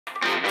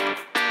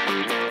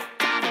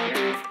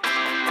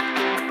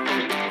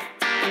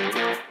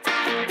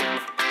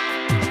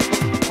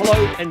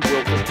Hello and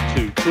welcome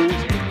to Tools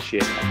and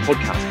Shed, a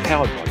podcast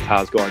powered by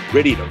CarsGuide,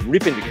 ready to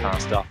rip into car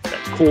stuff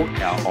that's caught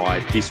our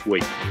eye this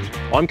week.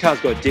 I'm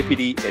CarsGuide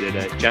Deputy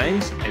Editor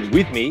James, and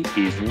with me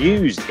is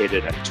News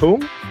Editor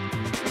Tung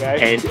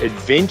and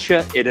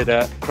Adventure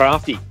Editor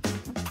Crafty.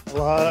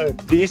 Hello.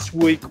 This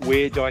week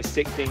we're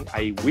dissecting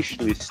a wish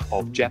list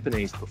of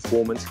Japanese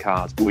performance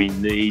cars we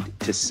need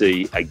to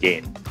see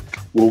again.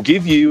 We'll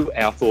give you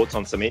our thoughts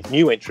on some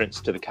new entrants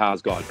to the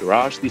CarsGuide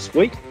garage this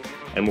week,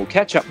 and we'll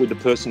catch up with the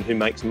person who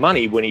makes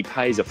money when he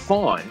pays a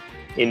fine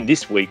in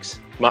this week's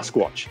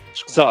MuskWatch.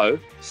 So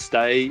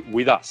stay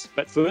with us.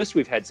 But first,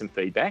 we've had some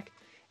feedback,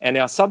 and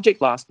our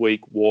subject last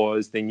week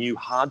was the new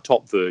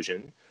hardtop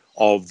version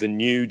of the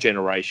new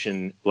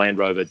generation Land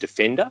Rover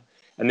Defender,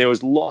 and there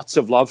was lots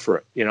of love for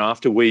it. You know,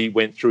 after we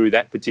went through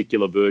that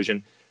particular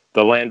version,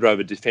 the Land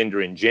Rover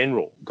Defender in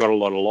general got a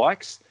lot of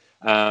likes.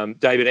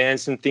 David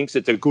Anderson thinks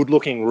it's a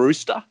good-looking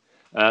rooster,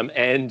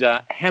 and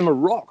Hammer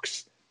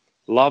Rocks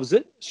loves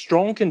it.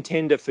 Strong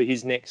contender for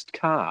his next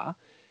car.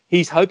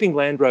 He's hoping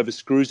Land Rover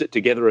screws it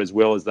together as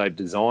well as they've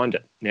designed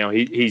it. Now,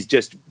 he's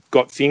just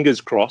got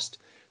fingers crossed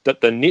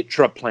that the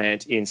Nitra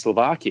plant in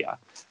Slovakia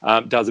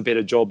does a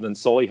better job than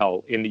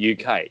Solihull in the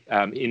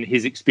UK. In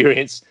his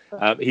experience,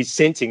 he's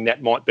sensing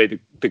that might be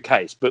the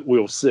case, but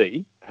we'll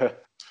see.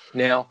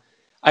 Now,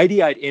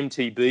 88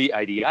 MTB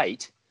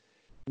 88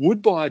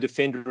 would buy a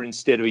Defender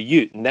instead of a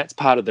Ute, and that's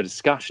part of the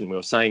discussion. We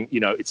were saying, you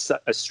know, it's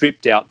a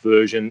stripped-out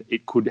version.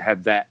 It could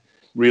have that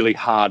really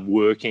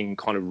hard-working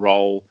kind of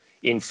role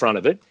in front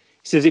of it.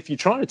 He says if you're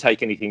trying to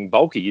take anything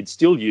bulky, you'd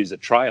still use a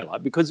trailer,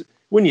 because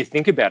when you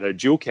think about it, a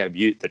dual-cab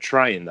Ute, the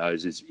tray in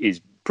those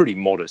is pretty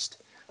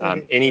modest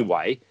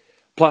anyway.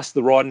 Plus,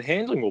 the ride and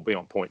handling will be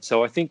on point.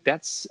 So I think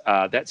that's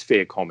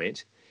fair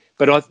comment.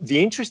 But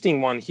the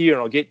interesting one here,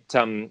 and I'll get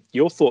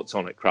your thoughts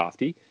on it,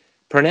 Crafty,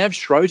 Pranav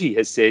Shroti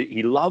has said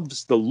he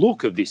loves the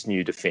look of this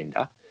new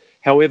Defender.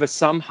 However,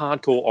 some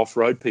hardcore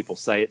off-road people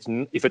say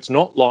if it's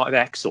not live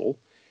axle,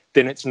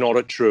 then it's not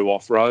a true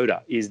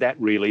off-roader. Is that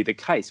really the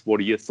case?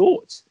 What are your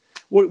thoughts?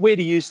 Where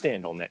do you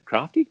stand on that,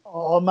 Crafty?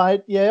 Oh,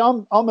 mate, yeah,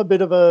 I'm a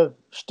bit of a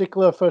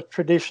stickler for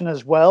tradition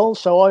as well,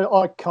 so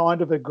I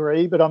kind of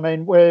agree. But, I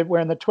mean, we're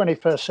in the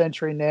 21st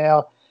century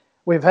now.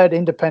 We've had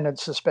independent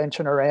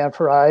suspension around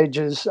for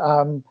ages,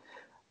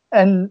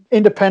 and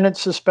independent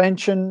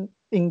suspension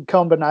in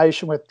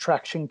combination with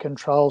traction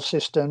control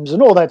systems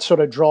and all that sort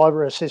of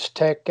driver assist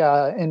tech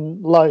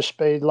in low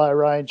speed, low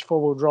range,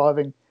 four-wheel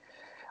driving.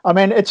 I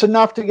mean, it's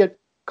enough to get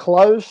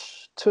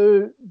close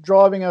to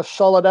driving a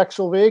solid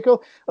axle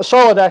vehicle. A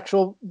solid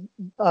axle,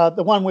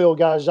 the one wheel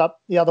goes up,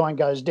 the other one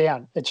goes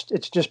down.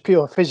 It's just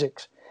pure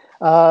physics.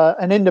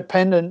 An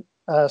independent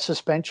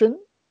suspension,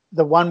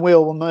 the one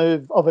wheel will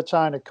move of its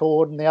own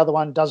accord and the other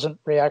one doesn't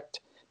react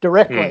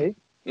directly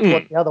to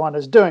what the other one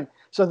is doing.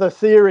 So the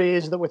theory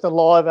is that with a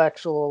live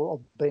axle or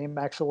beam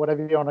axle,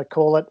 whatever you want to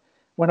call it,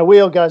 when a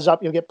wheel goes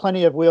up, you'll get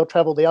plenty of wheel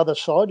travel the other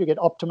side. You get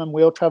optimum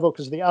wheel travel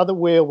because the other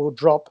wheel will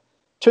drop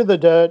to the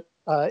dirt,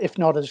 if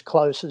not as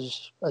close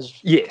as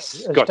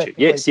yes, as got you.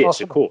 Yes,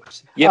 of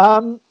course.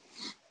 Yep.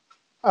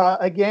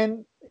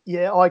 Again,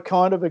 yeah, I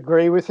kind of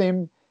agree with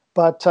him.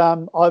 But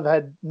I've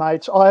had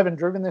mates. I haven't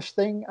driven this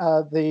thing.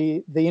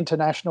 The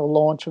international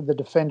launch of the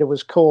Defender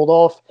was called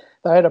off.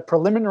 They had a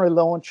preliminary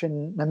launch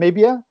in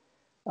Namibia.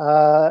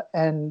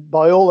 And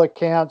by all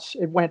accounts,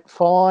 it went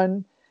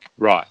fine.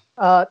 Right.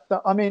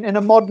 I mean, in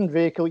a modern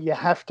vehicle, you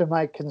have to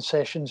make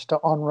concessions to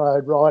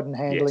on-road ride and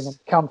handling and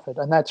comfort,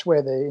 and that's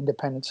where the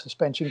independent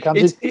suspension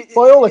comes in.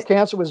 By all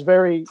accounts, it was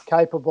very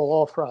capable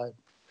off-road.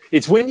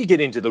 It's when you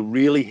get into the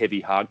really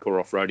heavy hardcore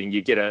off-roading,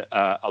 you get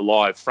a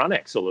live front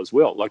axle as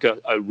well, like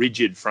a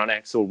rigid front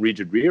axle,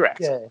 rigid rear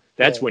axle. Yeah,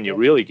 that's when you're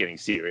really getting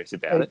serious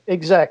about it.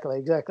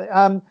 Exactly.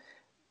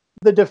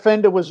 The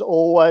Defender was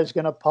always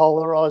going to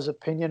polarise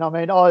opinion. I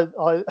mean,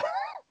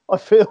 I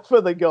feel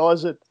for the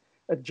guys at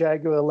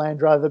Jaguar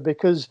Land Rover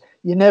because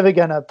you're never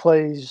going to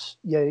please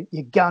your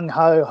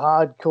gung-ho,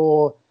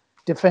 hardcore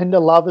Defender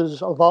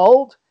lovers of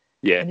old.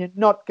 Yeah. And you're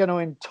not going to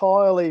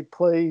entirely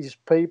please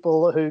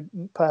people who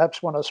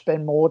perhaps want to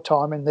spend more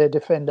time in their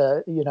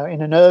Defender, you know,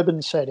 in an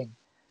urban setting.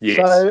 Yes.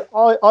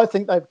 So I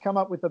think they've come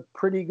up with a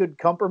pretty good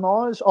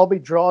compromise. I'll be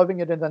driving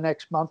it in the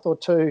next month or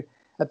two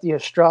at the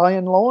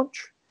Australian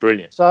launch.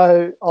 Brilliant.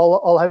 So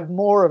I'll have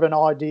more of an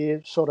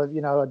idea, sort of,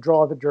 you know, a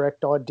driver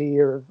direct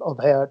idea of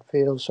how it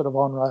feels sort of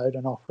on road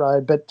and off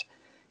road. But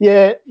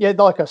yeah,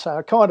 like I say,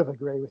 I kind of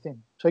agree with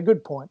him. So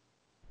good point.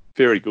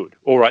 Very good.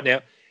 All right.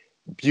 Now,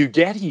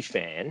 Bugatti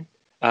fan,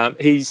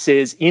 he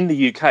says in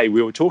the UK,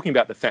 we were talking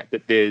about the fact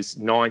that there's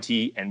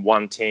 90 and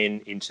 110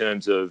 in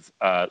terms of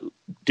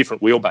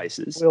different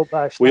wheelbases.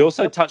 We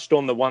also touched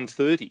on the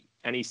 130,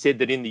 and he said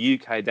that in the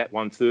UK, that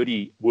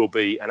 130 will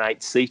be an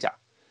 8-seater.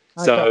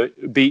 Okay. So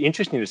it'd be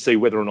interesting to see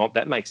whether or not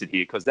that makes it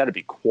here, because that'd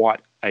be quite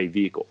a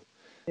vehicle.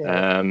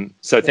 Yeah.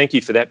 So thank you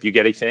for that,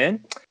 Bugatti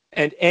fan.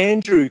 And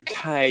Andrew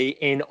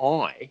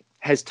KNI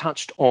has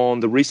touched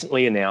on the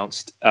recently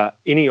announced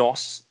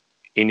Ineos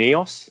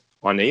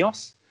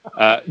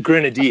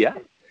Grenadier,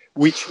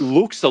 which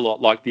looks a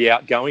lot like the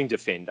outgoing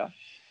Defender,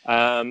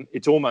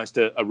 It's almost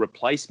a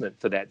replacement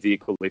for that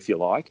vehicle, if you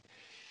like.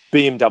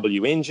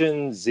 BMW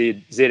engine,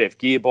 ZF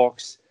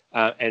gearbox,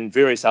 and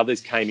various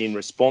others came in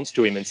response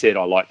to him and said,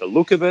 I like the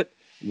look of it.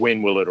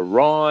 When will it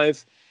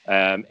arrive?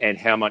 And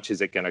how much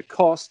is it going to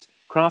cost?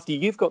 Crafty,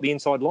 you've got the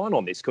inside line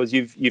on this because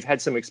you've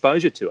had some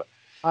exposure to it.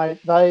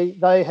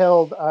 They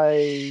held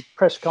a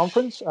press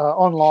conference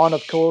online,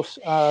 of course,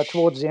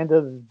 towards the end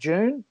of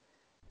June.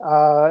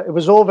 It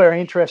was all very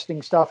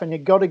interesting stuff, and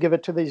you've got to give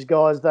it to these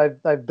guys.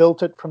 They've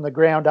built it from the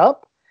ground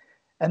up,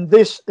 and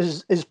this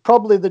is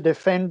probably the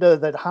Defender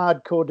that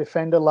hardcore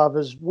Defender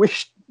lovers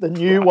wished the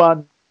new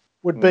one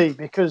would be,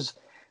 because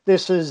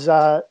this is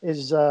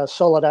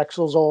solid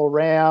axles all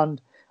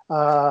around,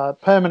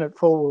 permanent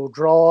four-wheel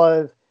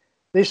drive.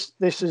 This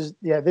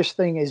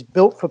thing is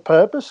built for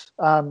purpose,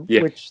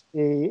 which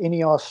the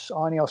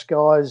INEOS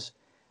guys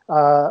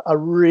are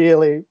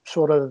really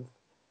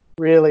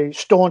really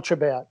staunch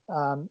about,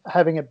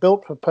 having it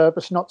built for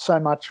purpose, not so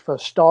much for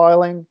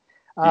styling.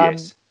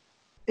 Yes.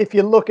 If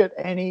you look at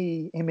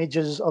any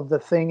images of the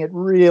thing, it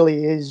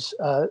really is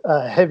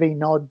a heavy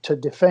nod to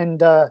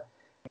Defender,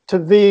 to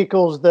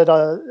vehicles that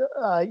are,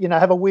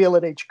 have a wheel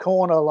at each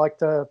corner, like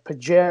the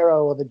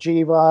Pajero or the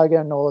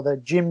G-Wagon or the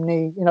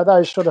Jimny,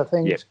 those sort of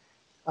things.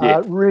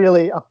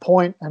 Really a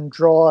point and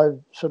drive,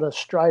 sort of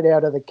straight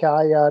out of the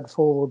car yard,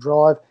 four-wheel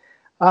drive.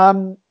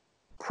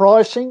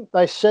 Pricing,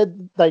 they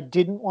said they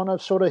didn't want to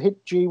sort of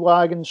hit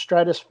G-Wagon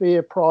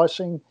stratosphere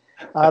pricing.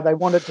 They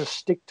wanted to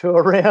stick to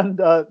around,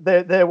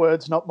 their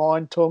words, not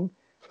mine, Tung.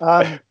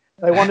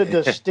 They wanted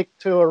to stick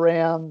to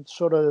around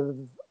sort of,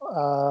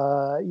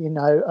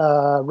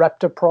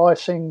 Raptor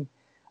pricing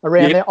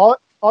around there.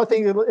 I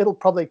think it'll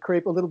probably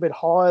creep a little bit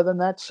higher than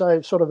that,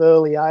 so sort of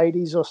early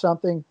 80s or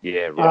something.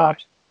 Yeah,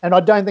 right. And I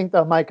don't think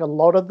they'll make a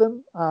lot of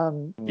them.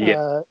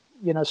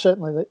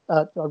 Certainly,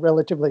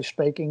 relatively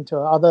speaking to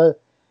other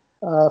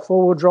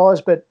four-wheel drives,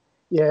 but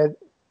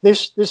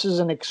this is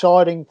an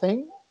exciting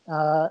thing,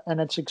 and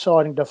it's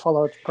exciting to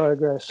follow its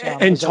progress.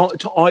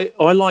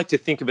 I like to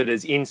think of it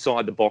as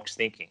inside the box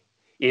thinking,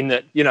 in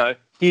that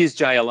here's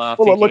JLR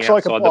thinking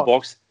outside the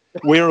box.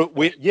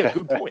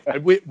 Good point.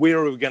 Where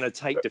are we going to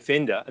take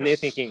Defender? And they're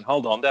thinking,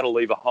 hold on, that'll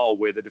leave a hole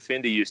where the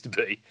Defender used to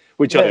be,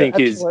 which I think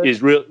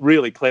is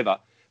really clever.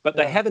 But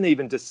they haven't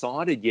even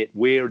decided yet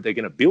where they're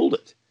going to build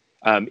it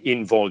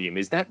in volume.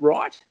 Is that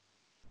right?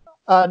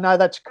 No,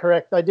 that's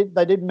correct. They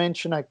did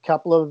mention a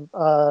couple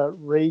of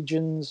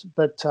regions,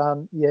 but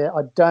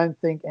I don't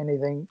think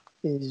anything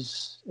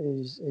is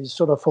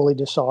sort of fully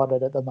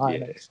decided at the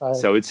moment.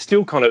 So it's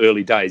still kind of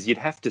early days. You'd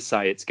have to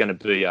say it's going to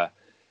be a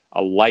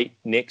late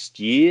next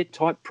year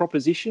type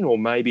proposition, or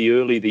maybe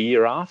early the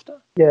year after.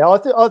 Yeah,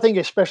 I think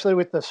especially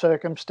with the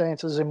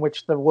circumstances in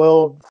which the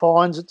world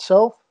finds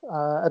itself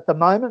at the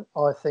moment,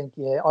 I think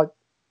I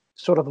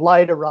sort of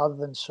later rather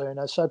than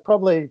sooner. So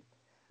probably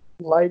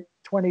late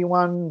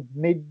 21,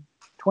 mid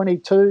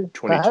 22,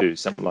 22,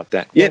 something like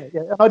that. Yeah.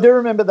 And I do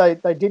remember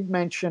they did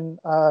mention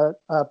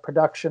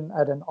production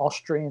at an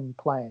Austrian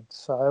plant.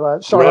 So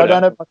sorry, I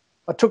don't know.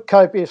 I took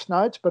copious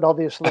notes, but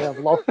obviously I've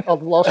lost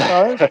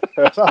those.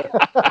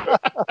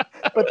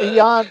 But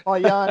my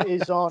yarn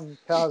is on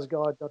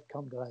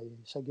carsguide.com.au.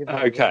 So give it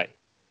a okay.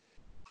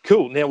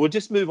 Cool. Now we'll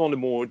just move on to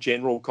more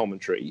general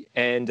commentary.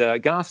 And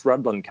Garth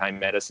Rudlin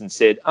came at us and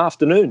said,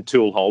 "Afternoon,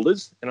 tool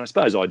holders." And I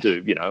suppose I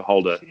do,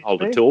 hold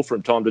a tool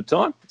from time to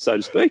time, so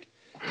to speak.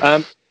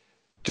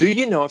 Do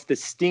you know if the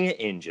Stinger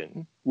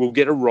engine will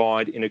get a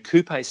ride in a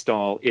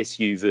coupe-style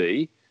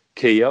SUV,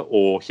 Kia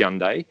or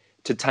Hyundai,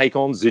 to take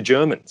on the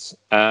Germans,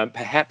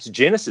 perhaps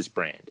Genesis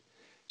brand?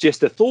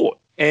 Just a thought.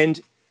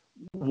 And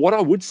what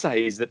I would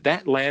say is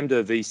that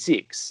Lambda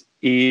V6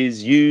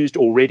 is used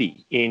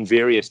already in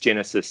various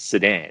Genesis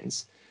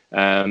sedans.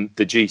 The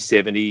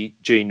G70,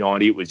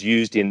 G90, it was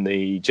used in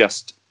the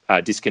just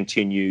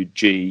discontinued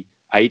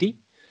G80.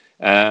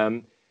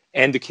 And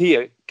the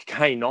Kia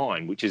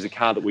K9, which is a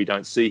car that we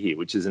don't see here,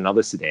 which is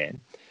another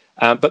sedan.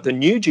 But the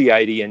new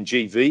G80 and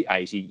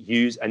GV80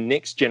 use a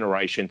next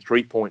generation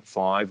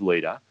 3.5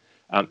 litre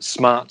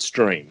Smart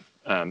Stream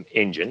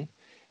engine.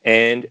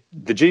 And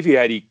the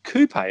GV80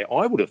 Coupe,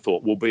 I would have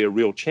thought, will be a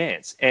real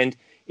chance. And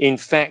in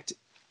fact,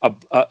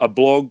 a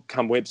blog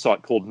come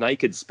website called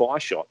Naked Spy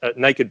Shot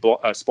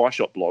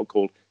blog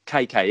called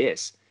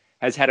KKS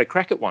has had a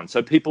crack at one.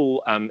 So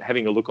people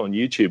having a look on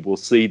YouTube will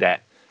see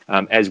that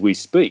as we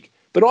speak.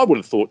 But I would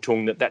have thought,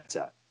 Tung, that's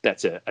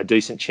a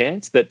decent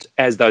chance that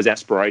as those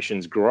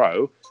aspirations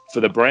grow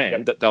for the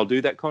brand, that they'll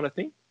do that kind of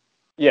thing.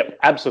 Yeah,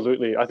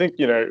 absolutely. I think,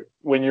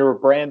 when you're a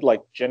brand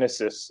like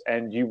Genesis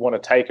and you want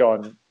to take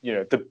on,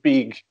 the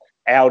big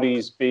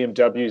Audis,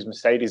 BMWs,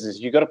 Mercedes,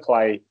 you got to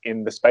play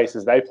in the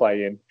spaces they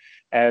play in.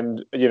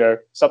 And,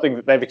 something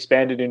that they've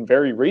expanded in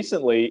very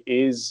recently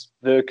is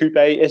the coupe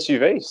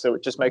SUV. So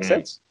it just makes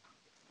sense.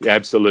 Yeah,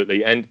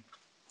 absolutely. And,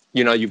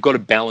 you've got to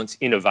balance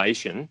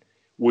innovation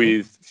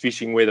with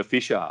fishing where the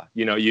fish are.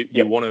 You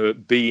want to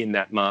be in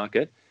that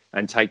market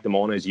and take them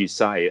on, as you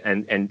say,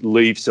 and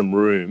leave some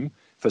room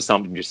for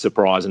something to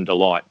surprise and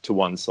delight to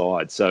one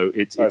side. So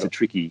it's a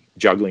tricky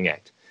juggling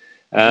act.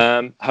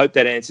 Hope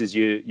that answers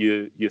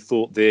your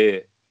thought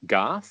there,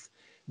 Garth.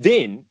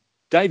 Then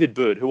David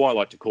Bird, who I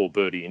like to call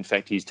Birdie. In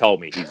fact, he's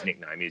told me his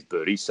nickname is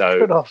Birdie.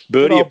 So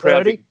Birdie,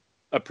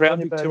 a proud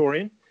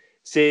Victorian,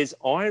 says,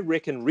 I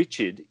reckon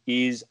Richard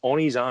is on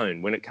his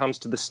own when it comes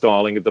to the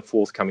styling of the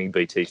forthcoming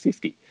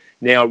BT50.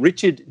 Now,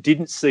 Richard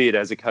didn't see it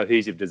as a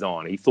cohesive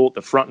design. He thought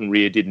the front and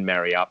rear didn't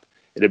marry up.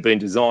 It had been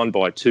designed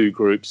by two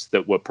groups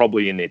that were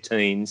probably in their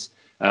teens,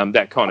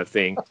 that kind of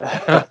thing.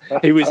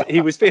 He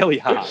was fairly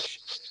harsh.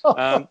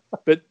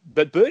 But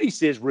Bertie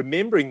says,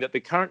 remembering that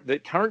current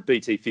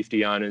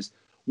BT50 owners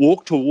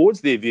walk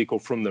towards their vehicle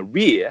from the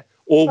rear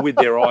or with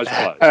their eyes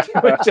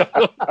closed.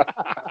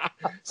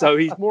 So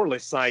he's more or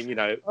less saying,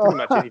 pretty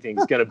much anything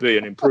is going to be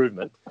an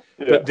improvement.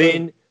 Yeah. But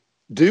then,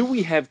 do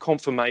we have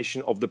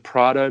confirmation of the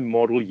Prado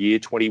model year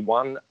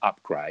 21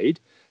 upgrade?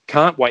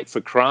 Can't wait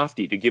for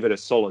Crafty to give it a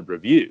solid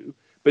review.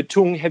 But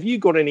Tung, have you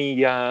got any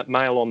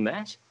mail on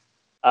that?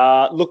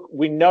 Look,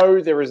 we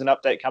know there is an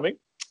update coming.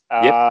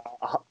 Yep.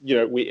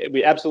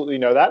 We absolutely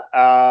know that.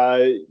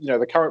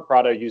 The current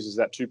Prado uses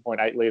that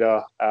 2.8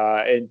 litre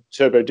and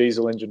turbo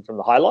diesel engine from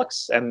the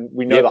Hilux, and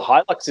we know the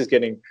Hilux is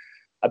getting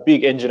a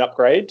big engine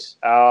upgrade.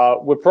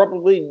 We're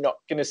probably not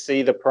going to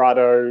see the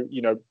Prado,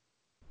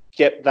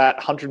 get that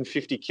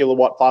 150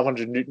 kilowatt,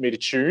 500 newton meter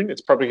tune.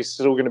 It's probably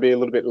still going to be a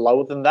little bit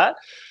lower than that.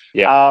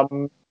 Yeah.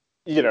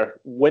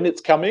 When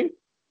it's coming,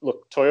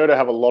 look, Toyota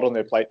have a lot on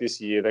their plate this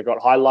year. They've got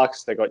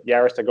Hilux, they've got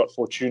Yaris, they've got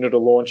Fortuner to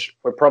launch.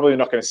 We're probably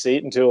not going to see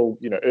it until,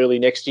 early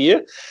next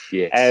year.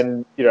 Yes.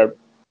 And,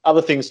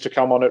 other things to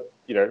come on it,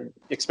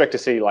 expect to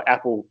see like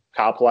Apple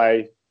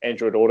CarPlay,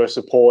 Android Auto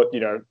support,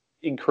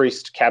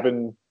 increased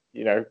cabin,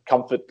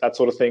 comfort, that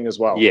sort of thing as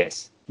well.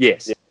 Yes. Yeah.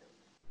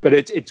 But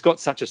it's got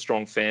such a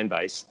strong fan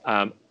base.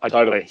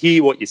 I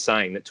hear what you're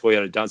saying, that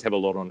Toyota does have a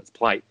lot on its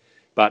plate.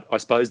 But I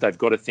suppose they've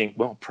got to think,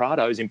 well,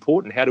 Prado is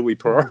important. How do we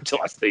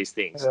prioritise these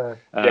things?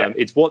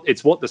 It's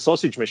what the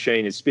sausage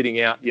machine is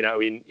spitting out,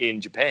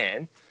 in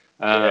Japan.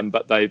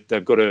 But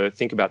they've got to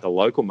think about the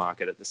local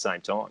market at the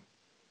same time.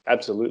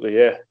 Absolutely,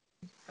 yeah.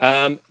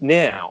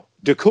 Now,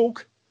 De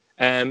Kook,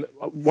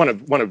 one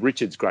of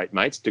Richard's great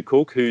mates, De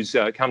Kook, who's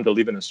come to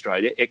live in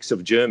Australia, ex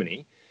of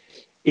Germany,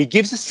 he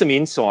gives us some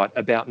insight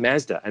about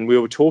Mazda. And we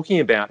were talking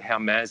about how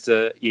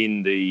Mazda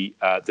in the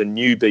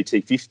new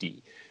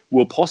BT50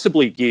 will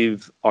possibly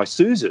give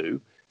Isuzu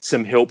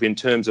some help in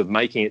terms of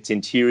making its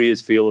interiors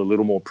feel a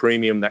little more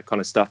premium, that kind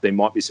of stuff. There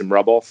might be some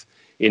rub-off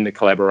in the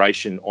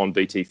collaboration on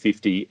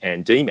BT50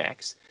 and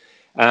D-Max.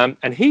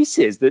 And he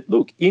says that,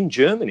 look, in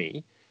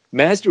Germany,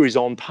 Mazda is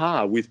on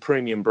par with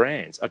premium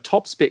brands. A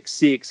top-spec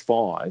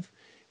CX-5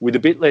 with a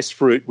bit less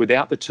fruit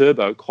without the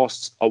turbo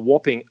costs a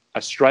whopping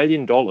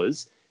Australian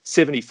dollars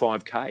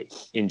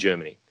 75k in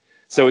Germany.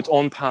 So it's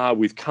on par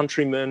with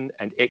Countryman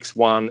and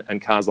X1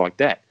 and cars like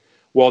that.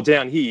 While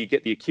down here, you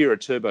get the Akira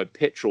Turbo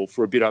Petrol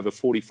for a bit over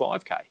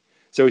 45k.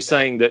 So he's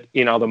saying that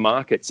in other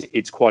markets,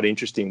 it's quite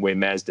interesting where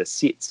Mazda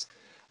sits.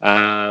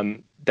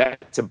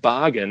 That's a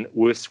bargain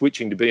worth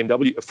switching to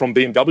from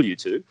BMW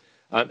to,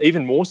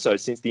 even more so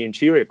since the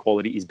interior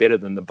quality is better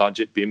than the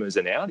budget Bimmers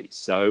and Audis.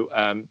 So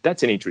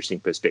that's an interesting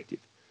perspective.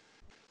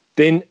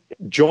 Then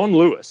John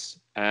Lewis.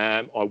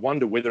 I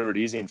wonder whether it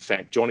is, in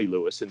fact, Johnny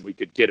Lewis, and we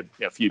could get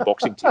a few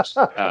boxing tips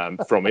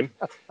from him.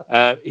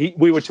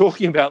 We were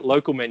talking about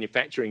local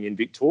manufacturing in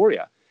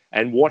Victoria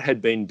and what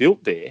had been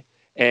built there,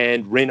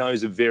 and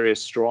Renaults of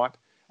various stripe.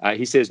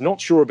 He says,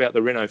 not sure about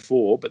the Renault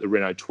 4, but the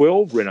Renault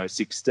 12, Renault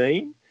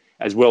 16,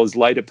 as well as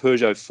later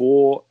Peugeot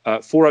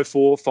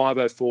 404,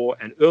 504,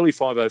 and early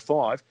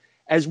 505,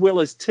 as well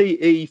as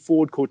TE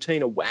Ford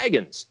Cortina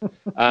wagons,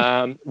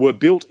 were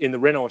built in the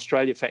Renault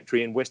Australia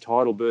factory in West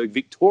Heidelberg,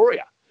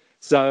 Victoria.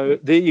 So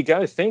there you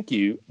go. Thank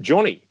you,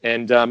 Johnny.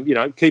 And,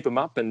 keep them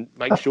up and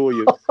make sure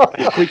you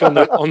click on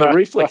the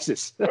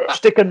reflexes.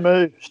 Stick and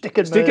move.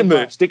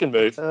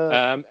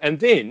 And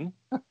then,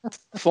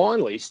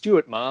 finally,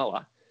 Stuart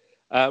Marler,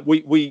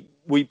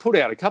 we put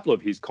out a couple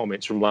of his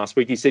comments from last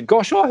week. He said,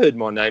 gosh, I heard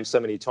my name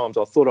so many times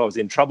I thought I was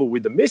in trouble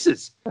with the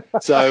missus.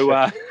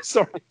 So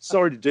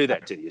sorry to do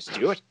that to you,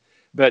 Stuart.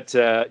 But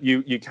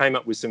you came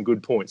up with some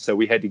good points, so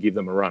we had to give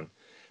them a run.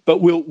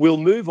 But we'll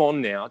move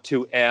on now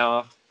to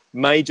our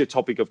major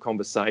topic of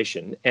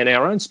conversation, and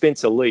our own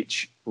Spencer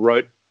Leach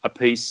wrote a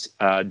piece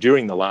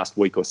during the last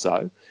week or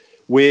so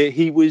where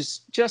he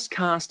was just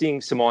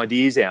casting some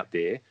ideas out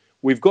there.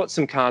 We've got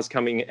some cars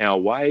coming our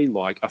way,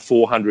 like a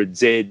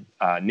 400Z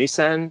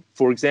Nissan,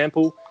 for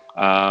example.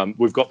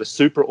 We've got the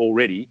Supra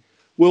already.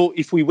 Well,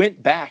 if we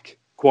went back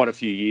quite a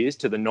few years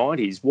to the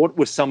 90s, what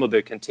were some of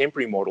the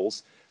contemporary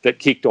models that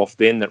kicked off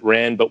then that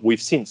ran, but we've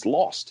since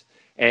lost?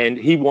 And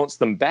he wants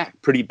them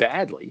back pretty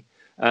badly.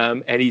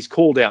 And he's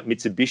called out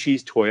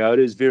Mitsubishis,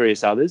 Toyotas,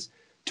 various others.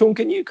 Tung,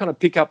 can you kind of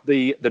pick up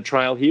the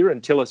trail here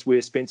and tell us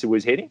where Spencer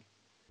was heading?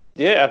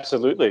 Yeah,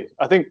 absolutely.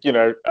 I think,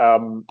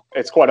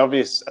 it's quite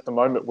obvious at the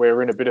moment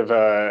we're in a bit of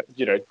a,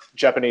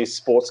 Japanese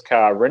sports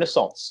car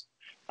renaissance.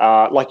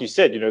 Like you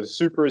said, the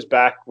Supra is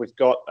back. We've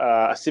got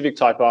a Civic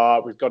Type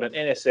R. We've got an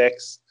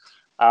NSX.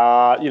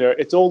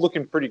 It's all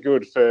looking pretty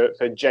good for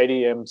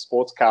JDM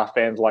sports car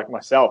fans like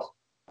myself.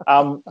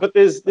 But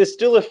there's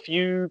still a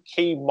few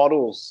key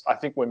models I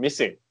think we're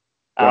missing.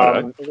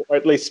 Or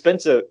at least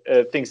Spencer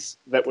thinks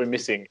that we're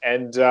missing.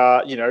 And,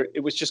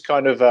 it was just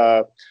kind of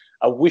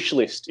a wish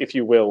list, if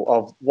you will,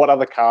 of what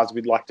other cars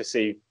we'd like to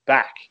see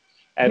back.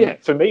 And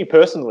for me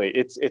personally,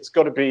 it's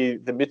got to be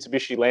the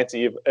Mitsubishi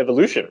Lancer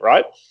Evolution,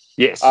 right?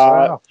 Yes.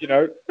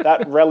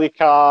 That rally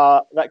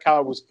car, that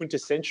car was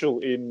quintessential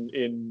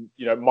in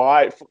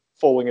my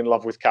falling in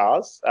love with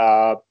cars,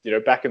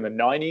 back in the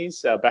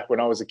 90s, back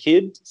when I was a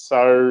kid.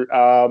 So,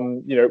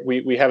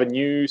 we have a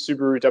new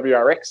Subaru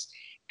WRX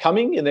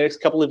coming in the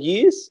next couple of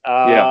years.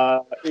 I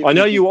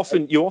know you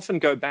often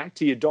go back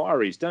to your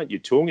diaries, don't you,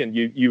 Tung? And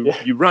you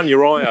run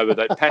your eye over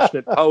that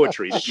passionate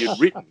poetry that you'd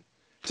written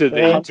to the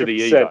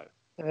Evo.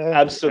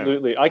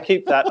 Absolutely. I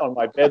keep that on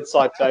my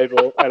bedside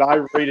table and I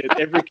read it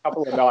every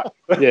couple of nights.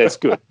 Yeah, it's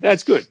good.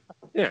 That's good.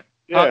 Yeah.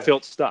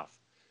 Heartfelt stuff.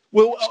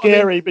 Well,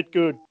 scary but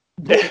good.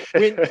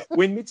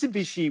 When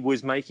Mitsubishi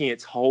was making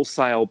its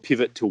wholesale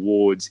pivot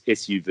towards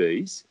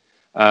SUVs,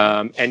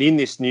 and in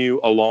this new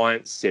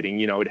alliance setting,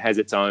 it has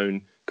its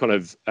own kind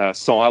of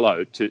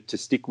silo to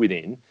stick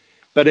within.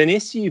 But an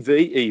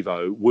SUV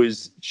Evo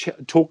was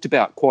talked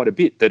about quite a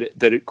bit,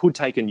 that it could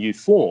take a new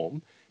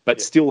form, but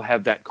still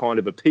have that kind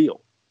of appeal.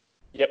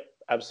 Yep,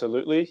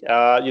 absolutely.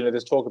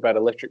 There's talk about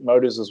electric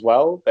motors as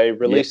well. They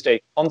released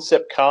a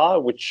concept car,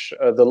 which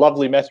the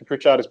lovely Matthew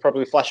Pritchard is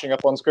probably flashing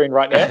up on screen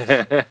right now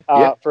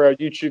for our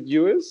YouTube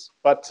viewers.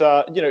 But,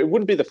 it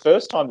wouldn't be the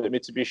first time that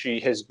Mitsubishi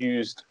has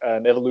used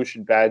an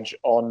Evolution badge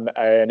on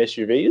an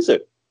SUV, is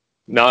it?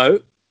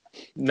 No,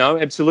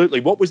 absolutely.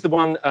 What was the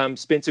one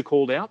Spencer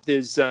called out?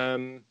 There's,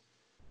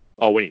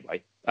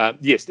 anyway.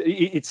 Yes,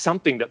 it's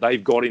something that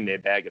they've got in their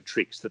bag of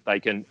tricks that they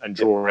can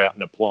draw out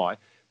and apply.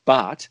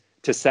 But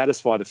to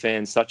satisfy the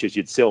fans such as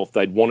yourself,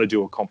 they'd want to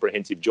do a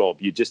comprehensive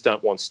job. You just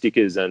don't want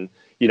stickers and,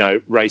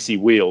 racy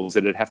wheels.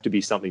 It'd have to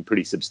be something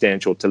pretty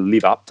substantial to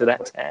live up to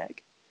that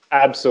tag.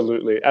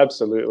 Absolutely.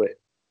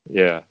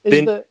 Yeah.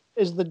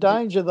 Is the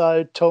danger,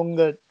 though, Tung,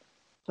 that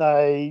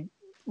they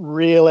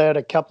reel out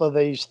a couple of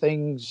these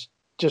things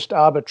just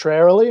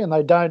arbitrarily and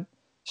they don't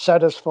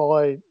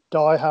satisfy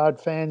diehard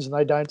fans and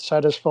they don't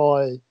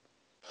satisfy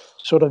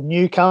sort of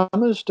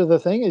newcomers to the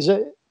thing? Is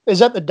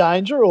that the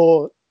danger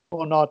or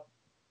not?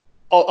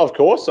 Of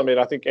course. I mean,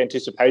 I think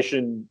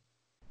anticipation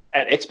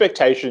and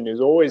expectation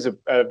is always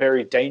a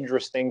very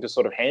dangerous thing to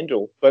sort of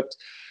handle. But,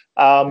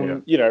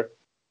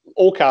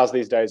 all cars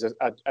these days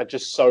are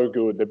just so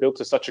good. They're built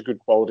to such a good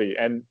quality.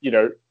 And,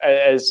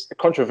 as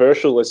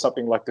controversial as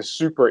something like the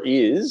Supra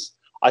is,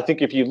 I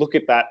think if you look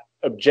at that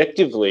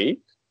objectively,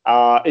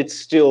 it's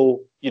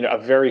still, a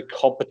very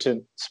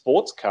competent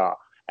sports car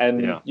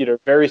and,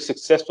 very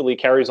successfully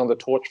carries on the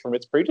torch from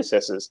its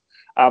predecessors.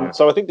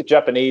 So I think the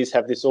Japanese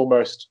have this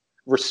almost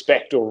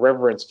respect or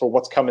reverence for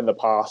what's come in the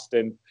past,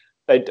 and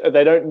they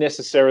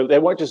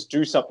won't just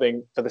do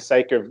something for the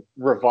sake of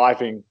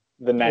reviving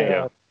the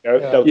name.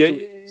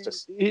 It's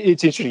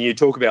interesting you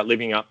talk about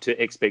living up to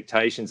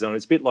expectations, and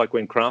it's a bit like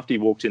when Crafty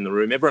walked in the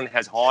room. Everyone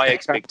has high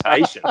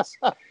expectations,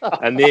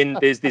 and then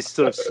there's this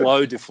sort of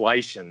slow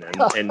deflation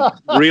and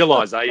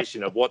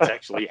realization of what's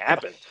actually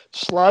happened.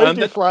 Slow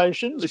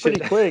deflation is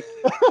pretty quick.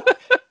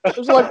 It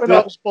was like when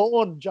I was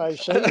born,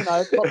 JC.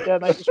 Popped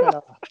down, they just went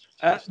up.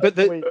 But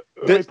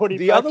we put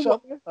the other one,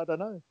 I don't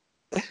know.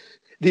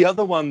 The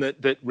other one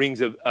that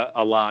rings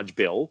a large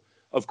bell,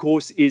 of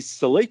course, is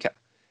Celica.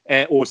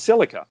 Or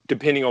Celica,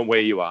 depending on where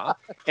you are.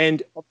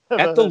 And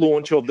at the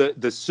launch of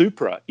the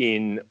Supra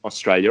in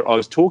Australia, I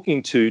was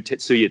talking to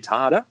Tetsuya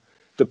Tada,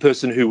 the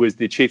person who was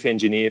the chief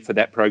engineer for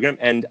that program,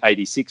 and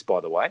 86, by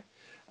the way.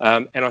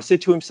 And I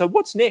said to him, so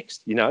what's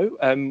next?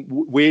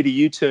 Where do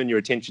you turn your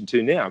attention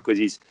to now? Because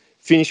he's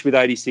finished with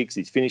 86,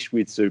 he's finished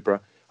with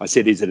Supra. I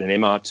said, is it an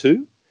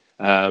MR2?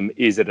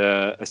 Is it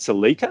a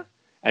Celica?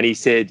 And he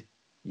said,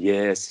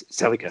 yes,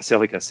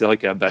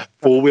 Celica, but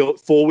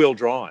four-wheel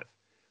drive.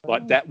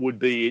 Like that would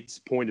be its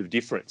point of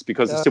difference,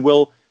 because I said,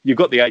 well, you've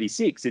got the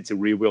 86, it's a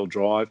rear-wheel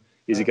drive.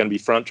 Is it going to be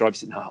front drive?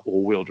 He said, no,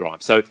 all-wheel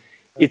drive. So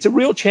it's a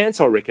real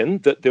chance, I reckon,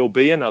 that there'll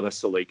be another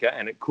Celica,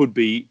 and it could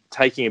be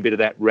taking a bit of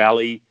that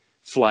rally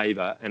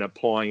flavour and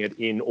applying it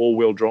in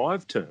all-wheel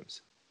drive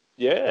terms.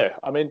 Yeah,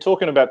 I mean,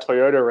 talking about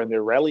Toyota and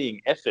their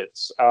rallying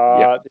efforts,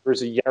 there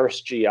is a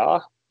Yaris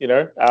GR,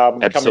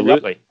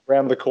 absolutely, coming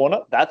around the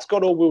corner. That's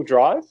got all-wheel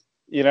drive.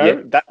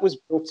 That was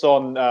built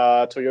on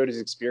Toyota's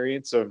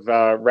experience of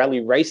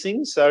rally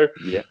racing. So,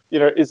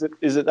 is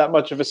it that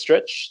much of a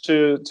stretch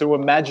to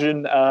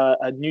imagine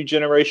a new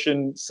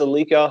generation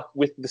Celica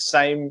with the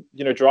same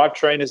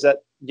drivetrain as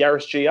that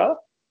Yaris GR?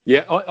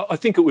 Yeah, I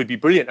think it would be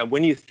brilliant. And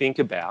when you think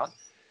about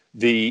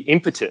the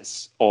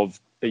impetus of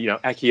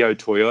Akio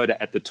Toyota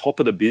at the top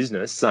of the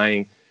business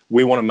saying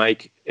we want to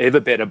make ever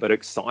better but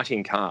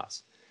exciting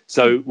cars.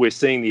 So we're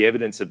seeing the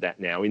evidence of that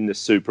now in the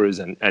Supras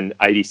and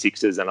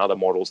 86s and other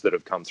models that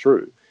have come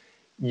through.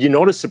 You're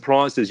not as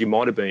surprised as you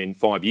might have been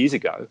 5 years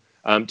ago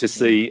to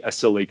see a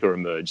Celica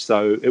emerge.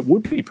 So it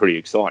would be pretty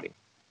exciting.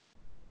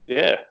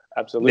 Yeah,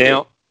 absolutely.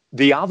 Now,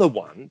 the other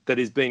one that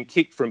has been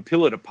kicked from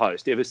pillar to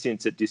post ever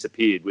since it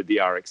disappeared with the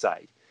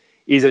RX-8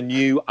 is a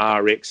new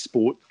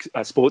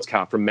sports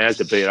car from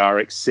Mazda, be it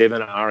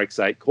RX-7,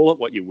 RX-8, call it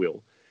what you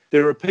will.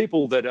 There are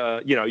people that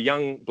are,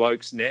 young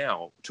blokes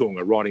now, Tung,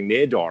 are writing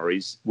their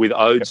diaries with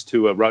odes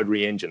to a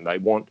rotary engine. They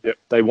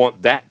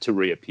want that to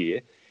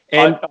reappear.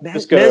 And I'm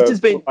just going to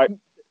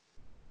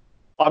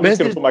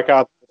put my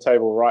cards on the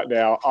table right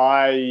now.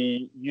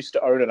 I used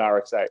to own an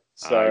RX-8,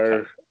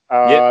 so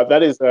okay.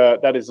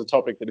 that is a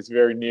topic that is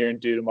very near and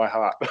dear to my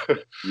heart.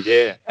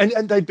 Yeah,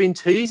 and they've been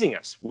teasing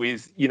us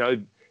with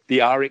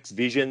the RX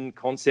Vision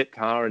concept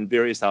car and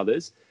various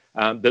others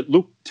that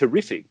look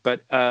terrific,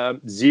 but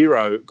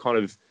zero kind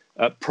of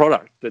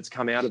product that's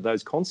come out of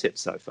those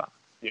concepts so far.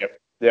 Yep.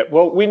 Yeah,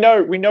 well, we know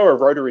a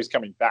rotary is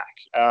coming back.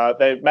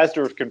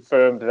 Mazda have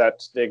confirmed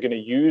that they're going to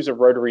use a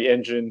rotary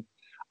engine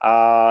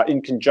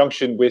in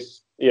conjunction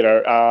with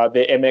their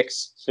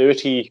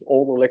MX-30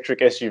 all-electric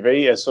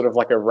SUV as sort of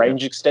like a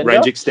range extender.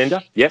 Range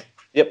extender. Yep.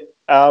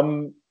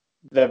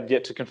 They've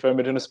yet to confirm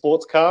it in a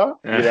sports car.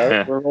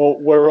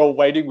 We're all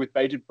waiting with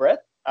bated breath.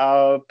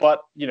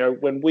 But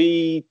when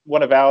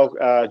one of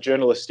our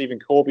journalists,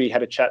 Stephen Corby,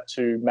 had a chat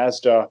to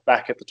Mazda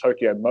back at the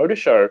Tokyo Motor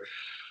Show.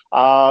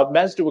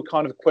 Mazda were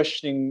kind of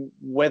questioning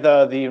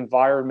whether the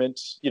environment,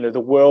 the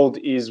world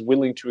is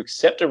willing to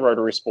accept a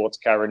rotary sports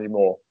car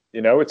anymore.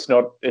 It's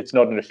not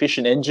an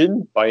efficient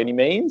engine by any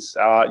means.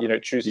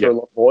 It chews through a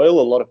lot of oil,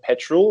 a lot of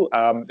petrol.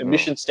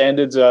 Emission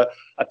standards are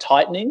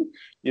tightening.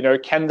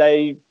 Can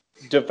they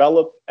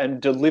develop and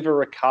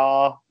deliver a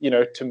car,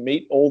 to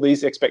meet all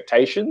these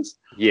expectations?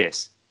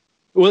 Yes.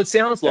 Well, it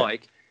sounds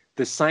like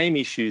the same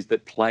issues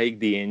that plagued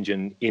the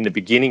engine in the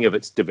beginning of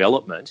its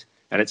development,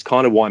 and it's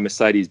kind of why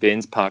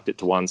Mercedes-Benz parked it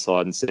to one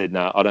side and said,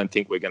 no, I don't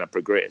think we're going to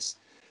progress,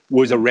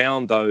 was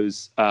around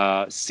those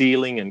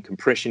sealing and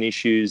compression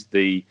issues,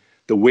 the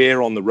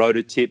wear on the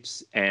rotor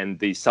tips and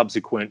the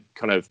subsequent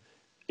kind of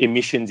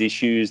emissions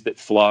issues that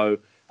flow.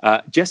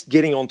 Just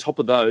getting on top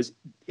of those,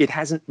 it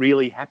hasn't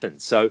really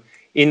happened. So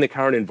in the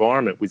current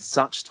environment with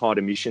such tight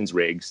emissions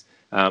regs,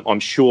 I'm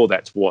sure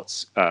that's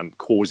what's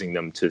causing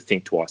them to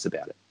think twice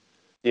about it.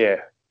 Yeah,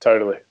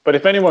 totally. But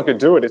if anyone could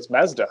do it, it's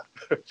Mazda.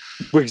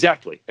 Well,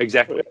 exactly.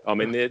 I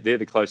mean, they're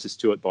the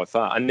closest to it by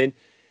far. And then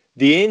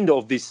the end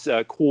of this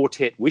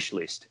quartet wish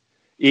list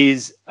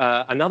is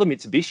another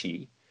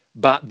Mitsubishi,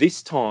 but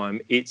this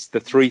time it's the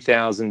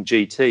 3000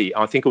 GT.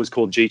 I think it was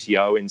called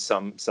GTO in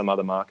some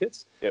other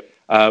markets.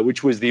 Yep.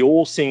 Which was the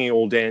all singing,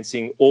 all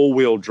dancing,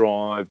 all-wheel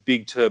drive,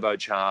 big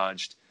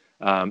turbocharged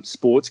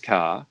sports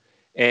car.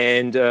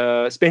 And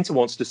Spencer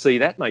wants to see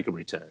that make a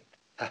return.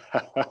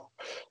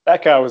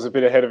 That car was a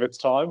bit ahead of its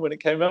time when it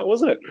came out,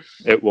 wasn't it?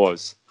 It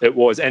was.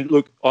 And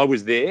look, I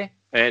was there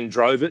and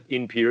drove it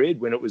in period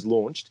when it was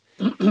launched,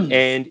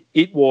 and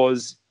it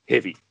was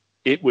heavy.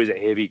 It was a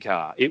heavy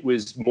car. It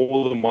was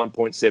more than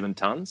 1.7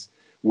 tonnes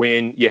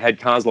when you had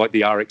cars like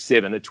the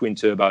RX-7, a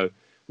twin-turbo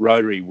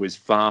rotary, was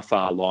far,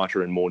 far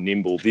lighter and more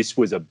nimble. This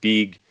was a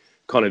big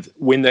kind of,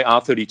 when the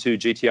R32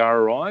 GTR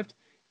arrived,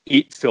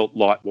 it felt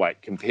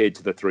lightweight compared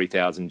to the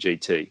 3000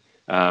 GT.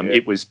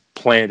 It was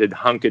planted,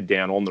 hunkered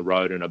down on the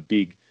road, and a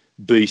big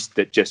beast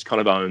that just kind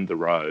of owned the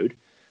road.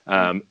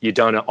 You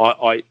don't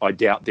know, I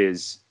doubt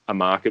there's a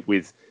market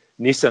with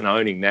Nissan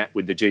owning that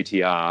with the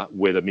GTR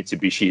whether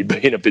Mitsubishi would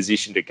be in a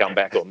position to come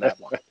back on that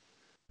one.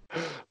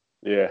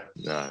 Yeah.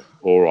 No.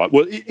 All right.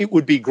 Well, it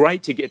would be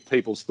great to get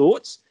people's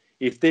thoughts.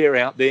 If they're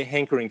out there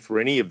hankering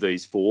for any of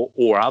these four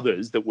or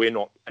others that we're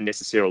not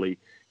necessarily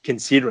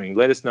considering,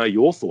 let us know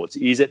your thoughts.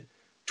 Is it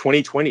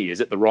 2020?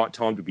 Is it the right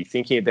time to be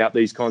thinking about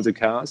these kinds of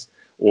cars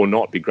or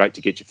not? It'd be great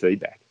to get your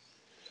feedback.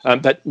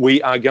 But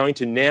we are going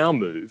to now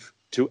move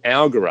to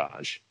our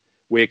garage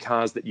where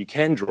cars that you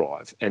can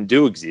drive and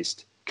do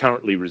exist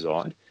currently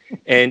reside.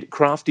 And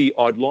Crafty,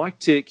 I'd like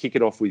to kick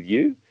it off with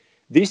you.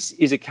 This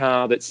is a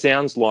car that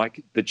sounds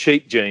like the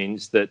cheap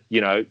jeans that,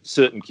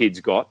 certain kids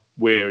got,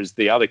 whereas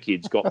the other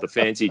kids got the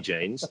fancy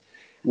jeans.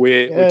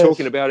 We're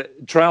talking about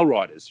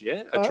Trailriders,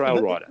 yeah? A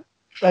Trailrider.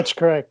 That's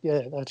correct,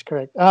 yeah, that's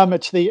correct.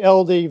 It's the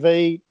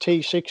LDV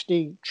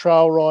T60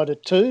 Trailrider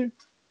 2.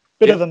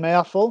 Bit of a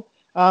mouthful.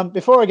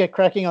 Before I get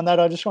cracking on that,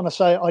 I just want to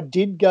say I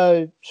did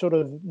go sort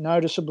of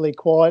noticeably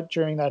quiet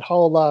during that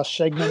whole last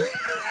segment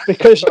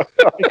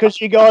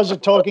because you guys are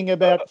talking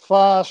about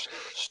fast,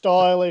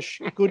 stylish,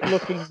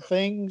 good-looking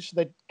things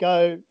that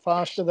go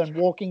faster than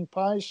walking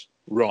pace.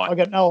 Right. I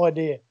got no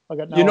idea.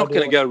 You're not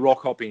going to go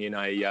rock hopping in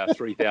a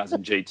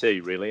 3000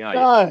 GT, really,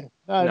 are you?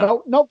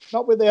 No,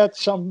 not without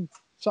some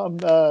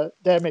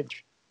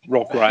damage.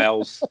 Rock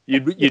rails.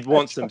 You'd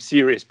want some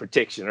serious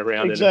protection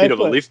around and a bit of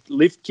a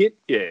lift kit.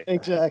 Yeah.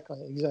 Exactly.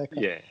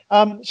 Yeah.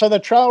 So the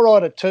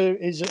Trailrider 2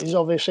 is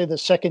obviously the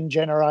second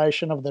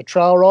generation of the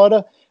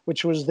Trailrider,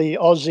 which was the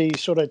Aussie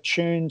sort of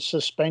tuned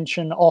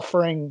suspension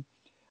offering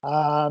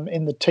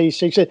in the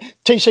T60.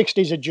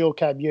 T60 is a dual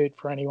cab ute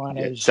for anyone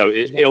who's... So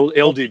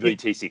LDV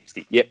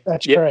T60. Yep.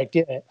 That's correct,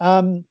 yeah.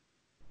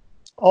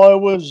 I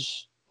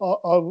was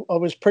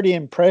pretty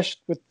impressed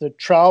with the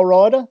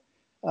Trailrider.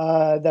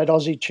 that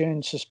Aussie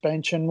tuned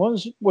suspension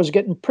was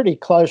getting pretty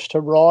close to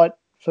right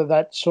for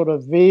that sort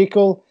of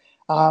vehicle.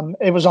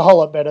 It was a whole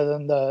lot better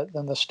than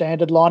the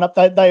standard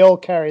lineup. They all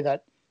carry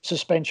that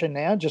suspension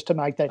now, just to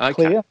make that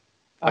clear.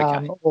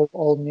 Okay.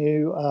 All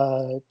new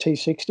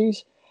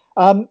T60s.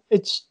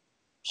 It's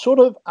sort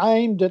of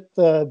aimed at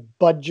the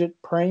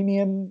budget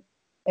premium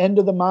end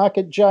of the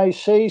market,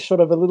 JC, sort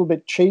of a little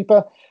bit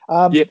cheaper.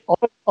 I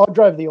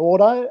drove the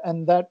Auto,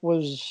 and that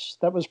was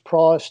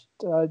priced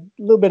a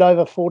little bit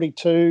over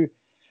 42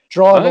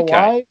 drive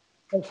away.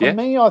 And for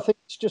me, I think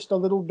it's just a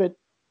little bit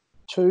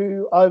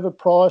too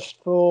overpriced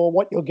for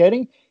what you're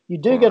getting. You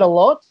do get a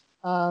lot.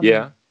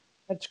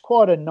 It's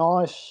quite a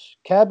nice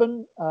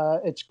cabin.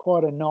 It's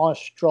quite a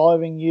nice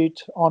driving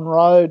ute on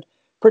road.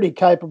 Pretty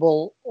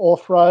capable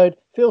off road.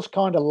 Feels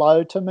kind of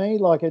low to me.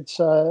 Like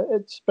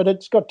but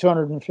it's got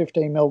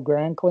 215 mil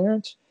ground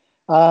clearance.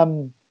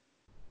 Very,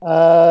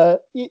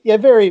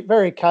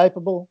 very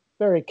capable,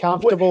 very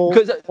comfortable.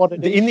 Because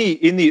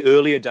in the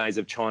earlier days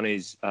of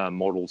Chinese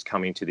models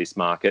coming to this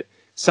market,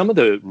 some of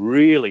the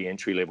really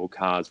entry level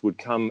cars would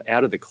come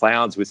out of the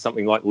clouds with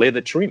something like leather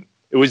trim.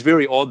 It was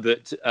very odd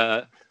that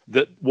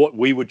that what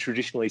we would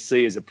traditionally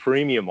see as a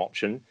premium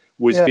option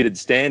was fitted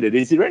standard.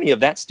 Is there any of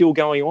that still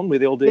going on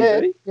with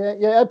LDV?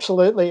 Yeah,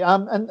 absolutely.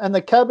 And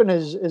the cabin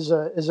is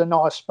a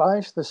nice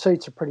space. The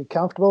seats are pretty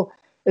comfortable.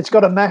 It's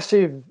got a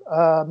massive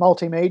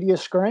multimedia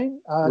screen,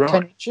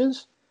 10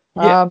 inches.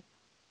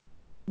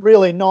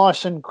 Really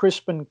nice and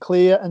crisp and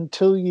clear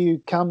until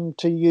you come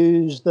to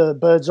use the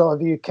bird's eye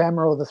view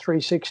camera or the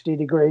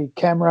 360-degree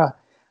camera.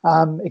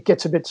 It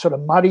gets a bit sort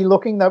of muddy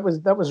looking. That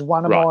was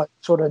one of my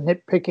sort of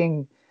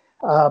nitpicking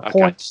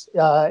points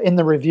in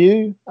the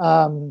review.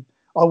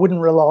 I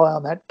wouldn't rely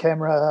on that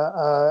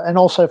camera, and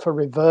also for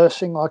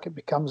reversing, like it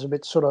becomes a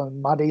bit sort of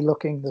muddy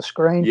looking, the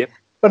screen. Yep.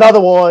 But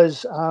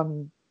otherwise,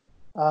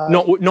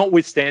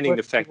 notwithstanding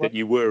the fact that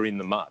you were in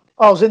the mud.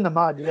 I was in the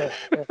mud. Yeah.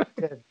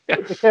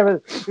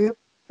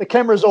 The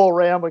cameras all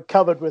around were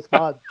covered with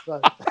mud. So.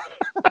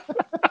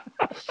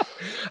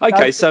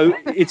 Okay, so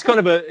it's kind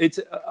of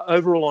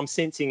overall I'm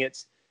sensing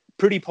it's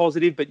pretty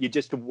positive, but you're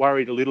just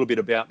worried a little bit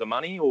about the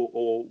money,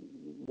 or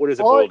what does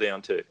it boil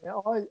down to?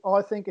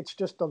 I think it's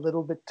just a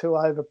little bit too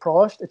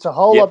overpriced. It's a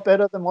whole lot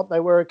better than what they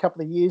were a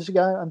couple of years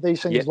ago, and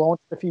these things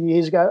launched a few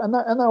years ago, and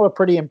they were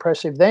pretty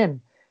impressive then.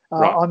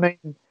 I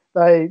mean,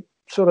 they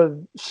sort of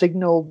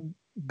signalled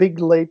big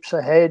leaps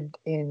ahead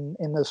in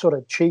the sort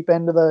of cheap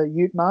end of the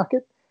ute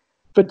market,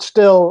 but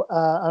still,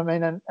 I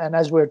mean, and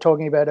as we were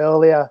talking about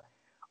earlier,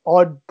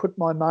 I'd put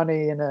my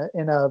money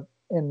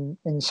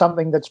in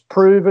something that's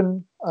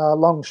proven,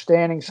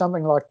 long-standing,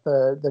 something like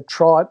the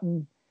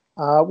Triton,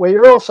 where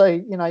you're also,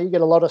 you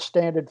get a lot of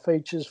standard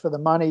features for the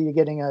money. You're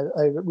getting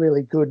a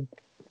really good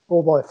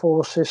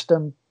 4x4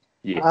 system.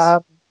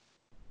 Yes.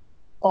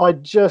 I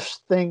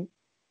just think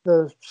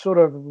the sort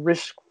of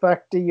risk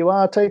factor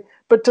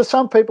but to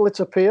some people it's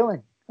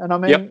appealing. And I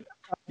mean,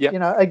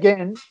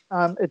 again,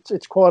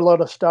 it's quite a lot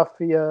of stuff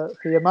for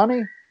your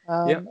money.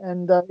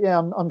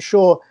 I'm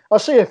sure I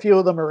see a few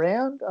of them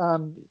around,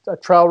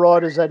 trail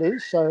riders, that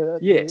is. So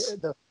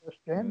the first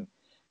gen.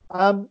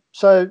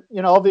 So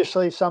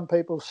obviously some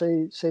people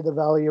see the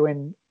value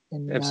in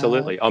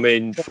absolutely. I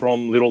mean,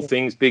 from little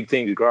things, big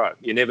things grow.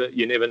 You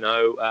never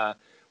know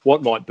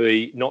what might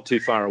be not too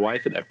far away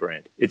for that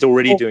brand. It's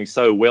already doing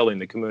so well in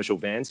the commercial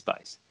van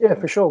space. Yeah,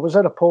 for sure. Was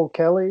that a Paul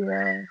Kelly?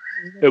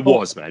 It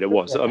was, mate. It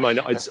was. I mean,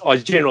 I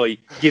generally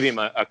give him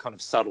a kind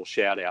of subtle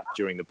shout out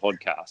during the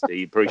podcast.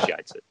 He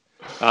appreciates it.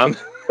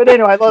 But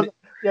anyway,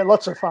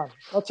 lots of fun.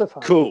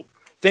 Cool.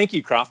 Thank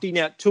you, Crafty.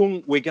 Now,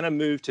 Tung, we're going to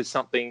move to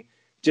something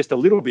just a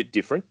little bit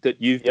different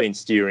that you've been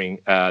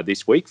steering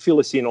this week. Fill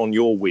us in on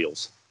your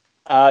wheels.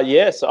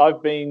 Yes,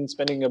 I've been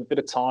spending a bit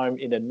of time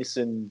in a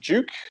Nissan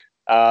Juke,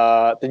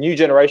 the new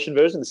generation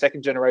version, the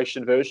second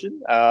generation version.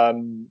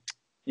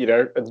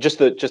 Just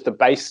the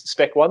base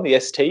spec one, the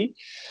ST.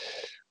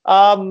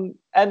 And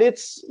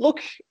it's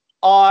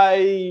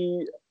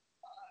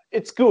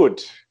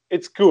good.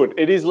 It's good.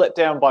 It is let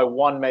down by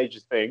one major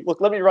thing. Look,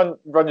 let me run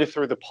you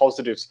through the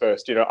positives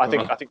first. I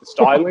think the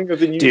styling of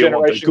the new generation. Do you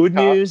want the good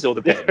car, news or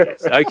the bad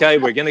news? Okay,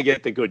 we're going to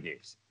get the good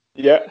news.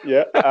 Yeah.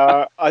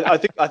 I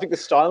think the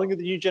styling of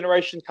the new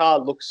generation car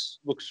looks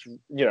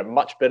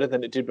much better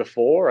than it did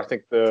before. I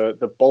think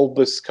the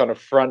bulbous kind of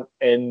front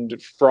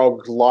end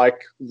frog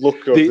like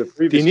look of the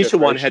previous. The initial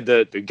generation. one had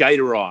the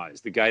gator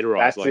eyes,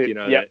 That's like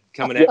it.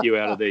 coming at you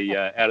out of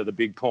the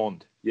big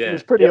pond. Yeah, it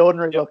was pretty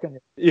ordinary looking.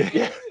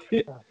 Yeah.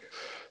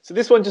 So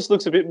this one just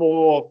looks a bit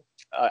more,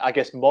 I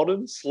guess,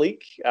 modern,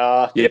 sleek.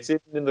 Fits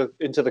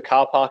into the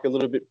car park a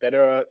little bit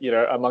better,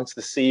 amongst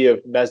the sea of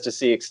Mazda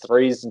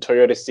CX-3s and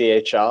Toyota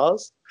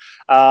CHRs.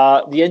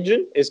 The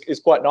engine is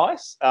quite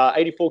nice.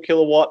 84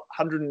 kilowatt,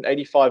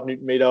 185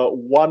 newton meter,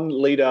 1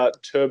 litre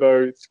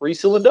turbo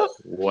 3-cylinder.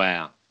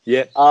 Wow.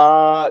 Yeah.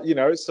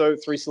 So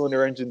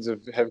 3-cylinder engines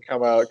have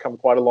come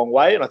quite a long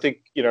way, and I think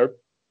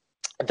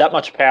that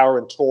much power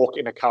and torque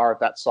in a car of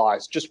that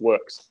size just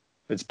works.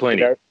 It's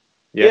plenty.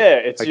 Yeah,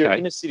 it's your Okay.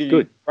 inner city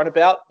Good.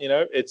 runabout. You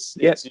know, it's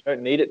you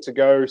don't need it to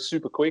go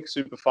super quick,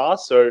 super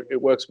fast, so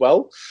it works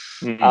well.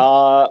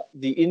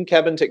 The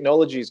in-cabin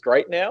technology is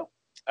great now.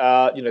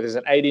 You know, there's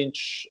an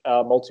 8-inch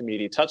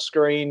multimedia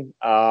touchscreen.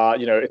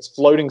 You know, it's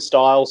floating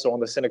style, so on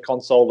the center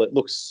console, it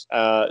looks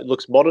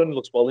modern,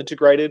 looks well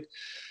integrated.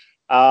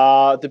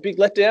 The big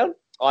letdown,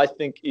 I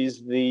think,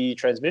 is the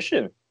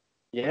transmission.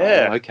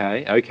 Yeah. Oh,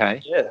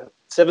 okay. Yeah.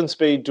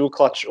 7-speed dual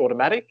clutch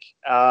automatic.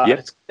 Yep.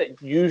 It's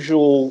that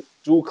usual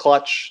dual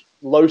clutch,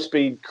 low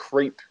speed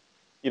creep,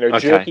 you know,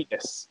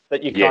 jerkiness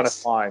that you kind of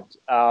find.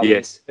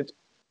 Yes. It's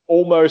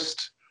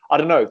almost, I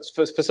don't know,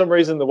 for some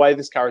reason, the way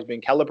this car is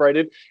being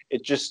calibrated,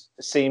 it just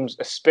seems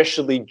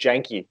especially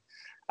janky.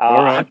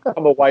 All right. I had to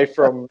come away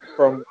from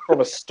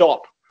a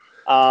stop,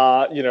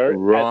 you know,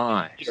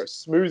 right.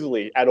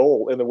 smoothly at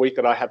all in the week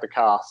that I had the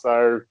car.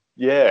 So,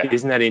 yeah.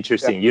 Isn't that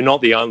interesting? Yeah. You're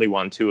not the only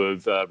one to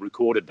have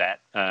recorded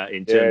that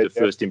in terms of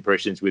first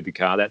impressions with the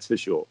car, that's for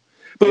sure.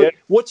 But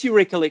what's your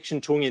recollection,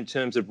 Tung, in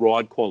terms of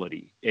ride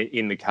quality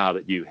in the car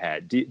that you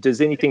had? Does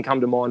anything come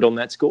to mind on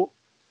that score?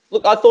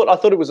 Look, I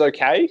thought it was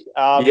okay.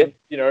 You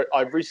know,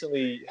 I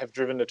recently have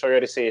driven the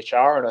Toyota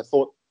CHR, and I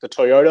thought the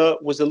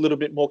Toyota was a little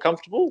bit more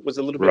comfortable, was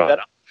a little bit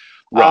better.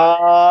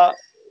 Right.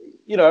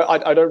 You know,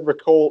 I don't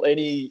recall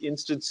any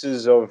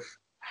instances of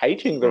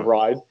hating the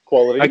ride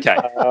quality. Okay.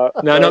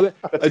 No.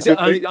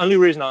 The only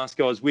reason I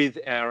asked, I was with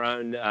our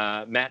own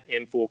Matt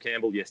M4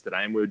 Campbell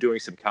yesterday, and we were doing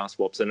some car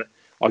swaps, and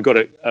I got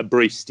a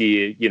brief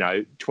steer, you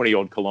know,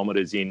 20-odd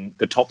kilometres in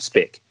the top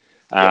spec,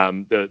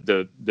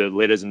 the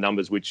letters and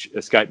numbers which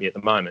escape me at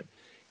the moment.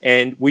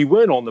 And we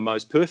weren't on the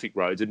most perfect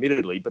roads,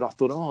 admittedly, but I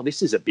thought, oh,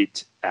 this is a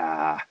bit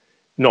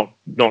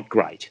not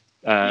great.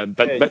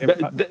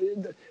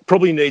 But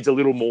probably needs a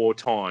little more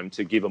time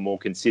to give a more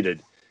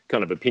considered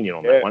kind of opinion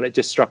on that one. It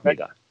just struck me,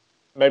 though.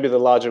 Maybe the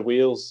larger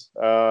wheels.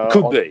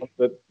 Could be.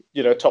 The,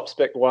 you know, top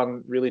spec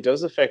one really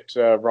does affect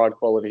ride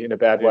quality in a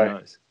bad way.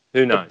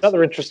 Who knows?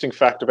 Another interesting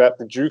fact about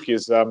the Juke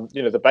is,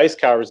 you know, the base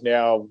car is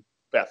now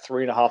about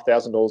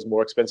 $3,500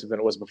 more expensive than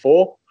it was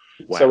before.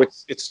 Wow. So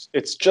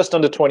it's just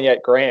under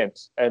 28 grand.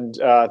 And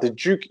the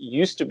Juke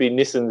used to be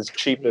Nissan's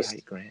cheapest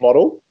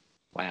model.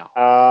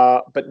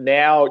 Wow. But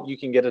now you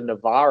can get a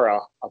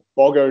Navara, a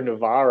Bogo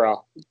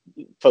Navara,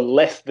 for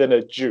less than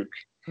a Juke.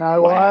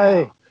 No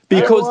way.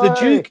 Because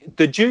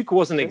the Juke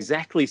wasn't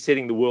exactly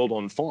setting the world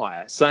on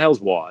fire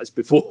sales-wise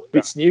before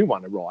this new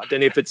one arrived.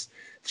 And if it's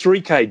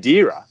 $3K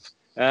dearer,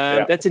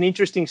 that's an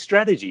interesting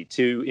strategy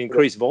to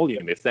increase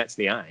volume if that's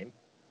the aim.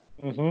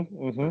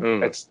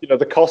 It's, you know,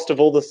 the cost of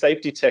all the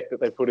safety tech that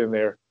they put in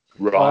there.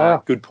 Right.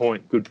 Wow. Good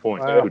point.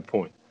 Wow. Good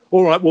point.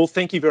 All right. Well,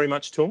 thank you very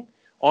much, Tung.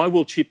 I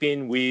will chip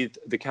in with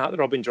the car that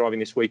I've been driving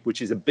this week,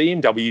 which is a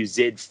BMW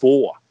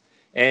Z4.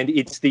 And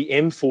it's the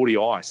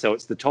M40i, so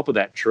it's the top of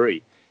that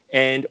tree.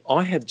 And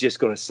I have just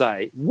got to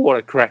say, what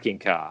a cracking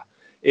car.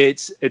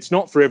 It's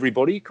not for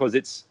everybody because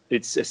it's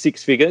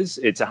 6 figures.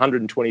 It's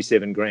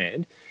 127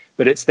 grand.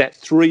 But it's that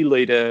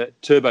 3-litre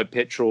turbo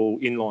petrol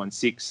inline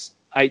 6,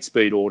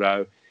 8-speed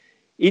auto.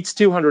 It's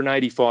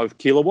 285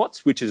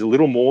 kilowatts, which is a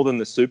little more than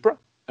the Supra.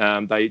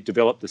 They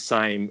developed the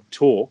same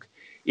torque.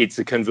 It's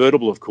a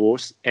convertible, of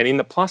course. And in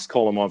the plus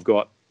column I've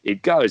got,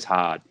 it goes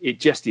hard. It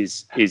just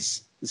is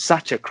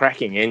such a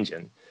cracking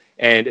engine.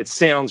 And it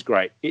sounds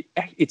great.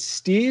 It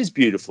steers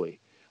beautifully.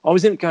 I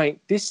was going,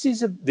 this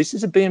is a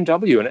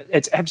BMW, and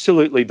it's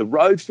absolutely, the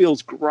road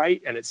feels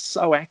great, and it's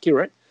so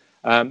accurate.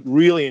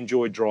 Really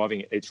enjoyed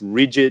driving it. It's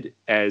rigid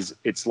as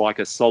it's like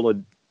a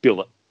solid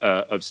billet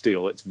of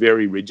steel. It's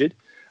very rigid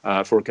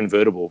for a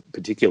convertible,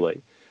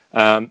 particularly.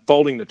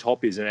 Folding the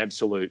top is an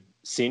absolute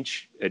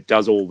cinch. It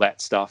does all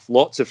that stuff.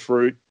 Lots of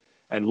fruit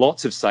and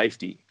lots of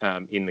safety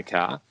in the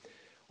car.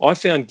 I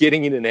found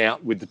getting in and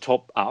out with the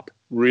top up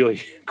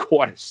really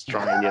quite a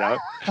strain, you know.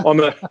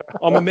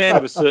 I'm a man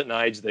of a certain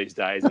age these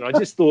days, and I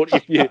just thought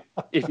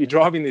if you're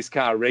driving this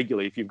car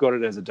regularly, if you've got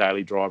it as a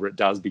daily driver, it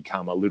does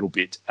become a little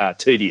bit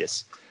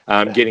tedious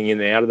getting in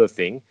and out of the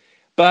thing.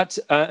 But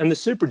and the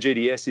Supra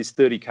GTS is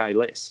 30k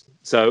less.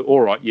 So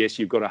all right, yes,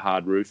 you've got a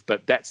hard roof,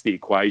 but that's the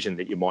equation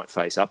that you might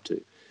face up to.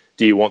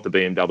 Do you want the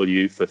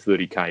BMW for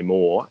 30k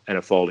more and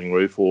a folding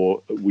roof,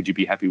 or would you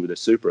be happy with a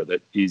Supra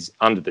that is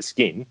under the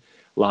skin,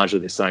 largely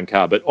the same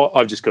car? But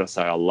I've just got to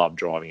say I love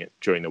driving it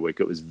during the week.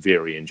 It was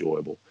very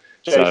enjoyable.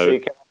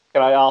 JC,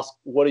 can I ask,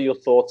 what are your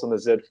thoughts on the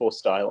Z4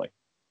 styling?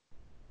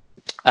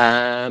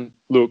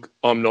 Look,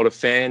 I'm not a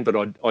fan,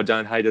 but I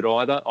don't hate it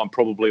either. I'm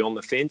probably on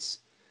the fence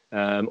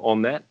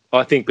on that.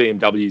 I think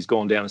BMW's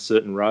gone down a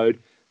certain road,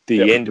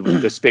 the end of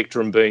the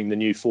spectrum being the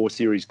new 4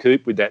 Series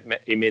Coupe with that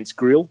immense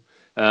grille.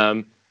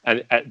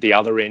 And at the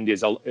other end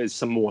is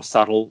some more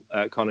subtle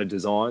kind of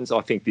designs. I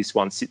think this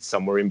one sits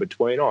somewhere in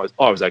between. I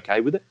was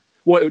okay with it.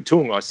 What,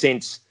 Tung, I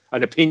sense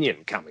an opinion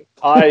coming.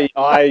 I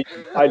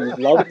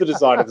love the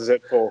design of the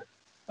Z4.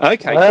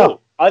 Okay,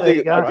 cool. I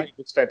think it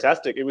looks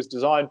fantastic. It was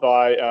designed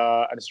by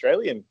an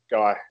Australian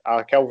guy,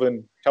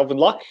 Calvin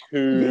Luck,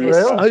 who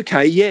sort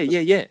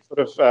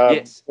of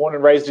born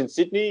and raised in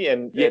Sydney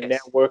and now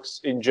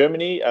works in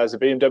Germany as a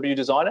BMW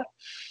designer.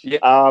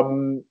 Yeah.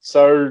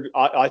 So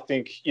I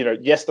think,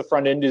 yes, the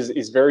front end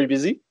is very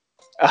busy,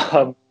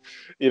 but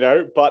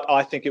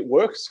I think it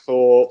works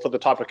for the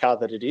type of car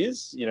that it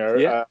is.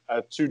 A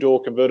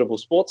two-door convertible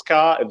sports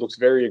car. It looks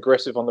very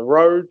aggressive on the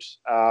road.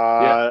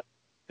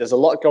 There's a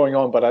lot going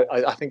on, but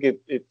I think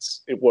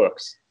it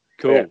works.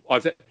 Cool.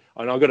 Yeah.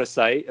 And I've got to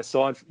say,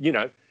 aside from,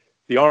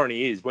 the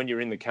irony is when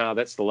you're in the car,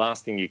 that's the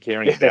last thing you're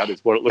caring about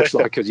is what it looks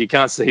like because you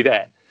can't see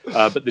that.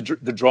 But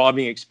the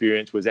driving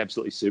experience was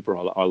absolutely super.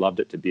 I loved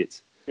it to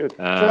bits. Good.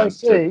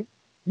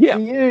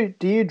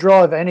 Do you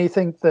drive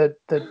anything that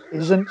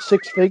isn't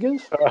six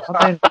figures?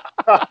 I mean,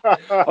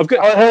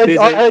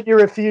 I heard you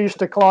refuse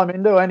to climb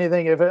into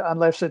anything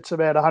unless it's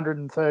about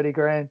 130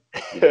 grand.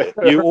 Yeah.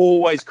 You're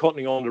always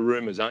cottoning on to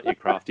rumours, aren't you,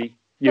 Crafty?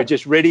 You're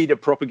just ready to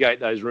propagate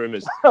those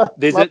rumours.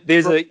 There's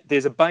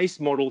a base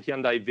model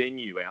Hyundai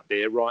Venue out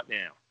there right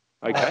now.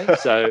 Okay,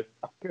 so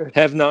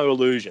have no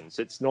illusions.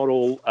 It's not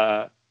all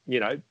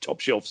top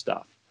shelf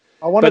stuff.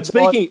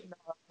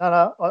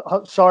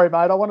 Sorry,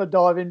 mate. I want to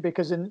dive in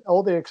because in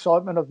all the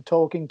excitement of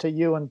talking to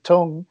you and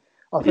Tung,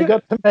 I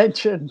forgot to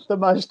mention the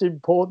most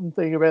important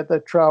thing about the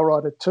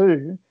Trailrider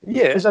 2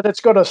 is that it's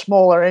got a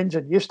smaller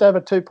engine. It used to have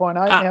a 2.8,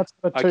 now it's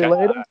a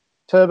 2-litre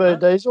turbo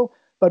diesel,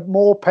 but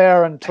more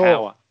power and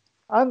torque.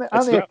 Only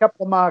a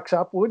couple of marks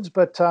upwards,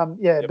 but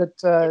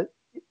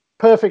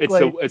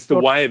perfectly. It's the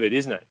way of it,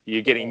 isn't it?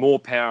 You're getting more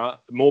power,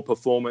 more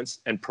performance,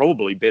 and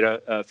probably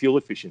better fuel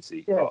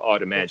efficiency,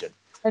 I'd imagine.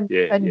 And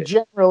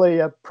generally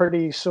a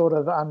pretty sort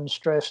of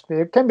unstressed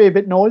vehicle. It can be a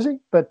bit noisy,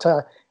 but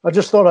I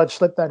just thought I'd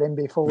slip that in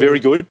before. Very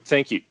good.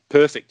 Thank you.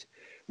 Perfect.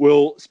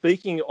 Well,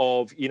 speaking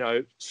of,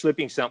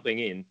 slipping something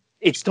in,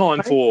 it's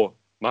time for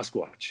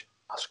MuskWatch.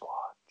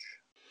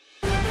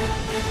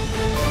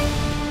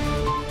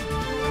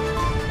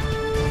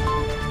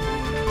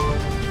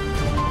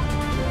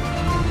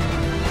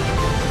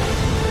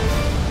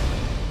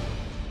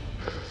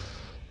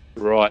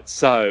 Right.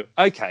 So,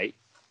 okay,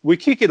 we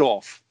kick it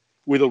off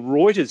with a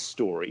Reuters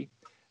story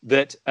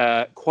that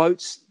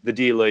quotes the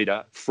dear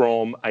leader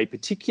from a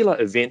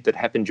particular event that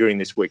happened during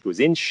this week. It was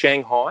in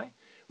Shanghai.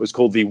 It was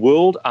called the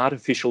World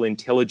Artificial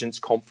Intelligence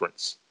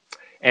Conference.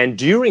 And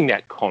during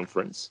that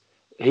conference,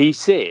 he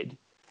said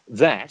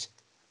that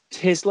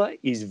Tesla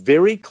is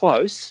very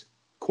close,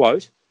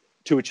 quote,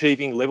 to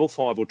achieving level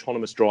 5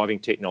 autonomous driving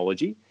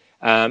technology,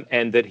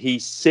 and that he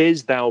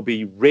says they'll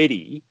be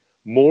ready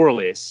more or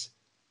less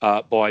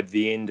by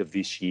the end of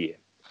this year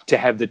to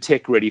have the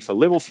tech ready for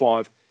level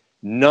 5.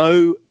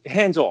 No,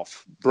 hands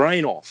off,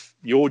 brain off.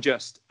 You're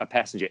just a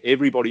passenger.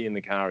 Everybody in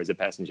the car is a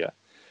passenger.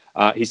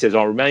 He says,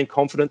 I remain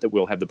confident that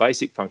we'll have the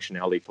basic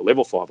functionality for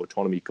level 5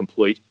 autonomy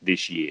complete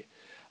this year.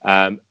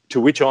 To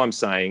which I'm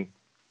saying,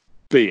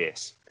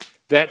 BS.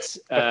 That's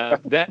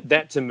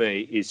that to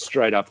me is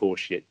straight up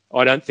horseshit.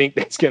 I don't think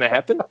that's going to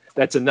happen.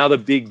 That's another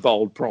big,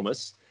 bold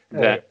promise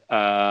that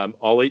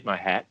I'll eat my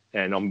hat,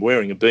 and I'm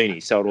wearing a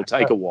beanie, so it'll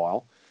take a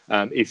while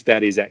if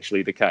that is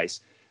actually the case.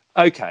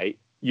 Okay,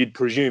 you'd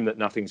presume that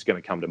nothing's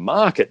going to come to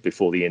market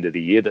before the end of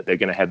the year, that they're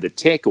going to have the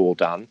tech all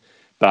done,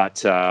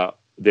 but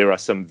there are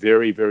some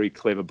very, very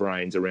clever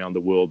brains around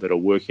the world that are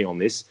working on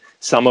this.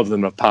 Some of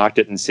them have parked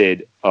it and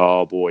said,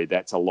 oh boy,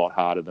 that's a lot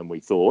harder than we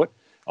thought.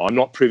 I'm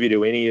not privy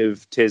to any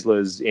of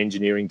Tesla's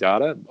engineering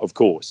data, of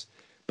course,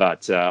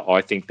 but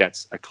I think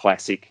that's a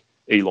classic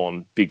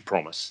Elon big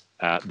promise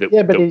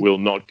that will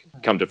not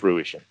come to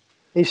fruition.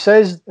 He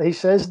says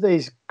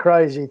these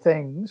crazy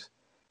things,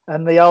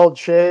 and the old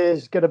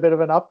shares get a bit of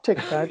an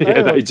uptick, don't they?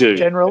 Yeah, they do.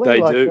 Generally,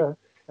 they do.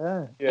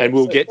 And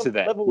we'll get to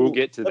that. We'll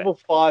get to that. Level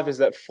 5 is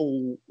that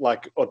full,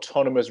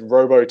 autonomous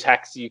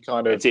robo-taxi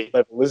kind of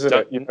level, isn't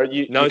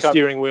it? No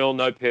steering wheel,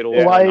 no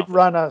pedals. Blade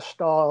Runner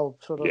style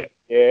sort of.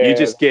 Yeah. You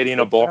just get in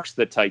a box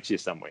that takes you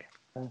somewhere.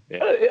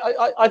 Yeah.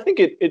 I think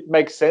it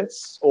makes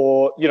sense,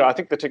 or I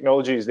think the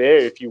technology is there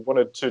if you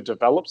wanted to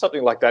develop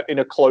something like that in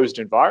a closed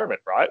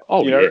environment, right?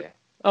 Oh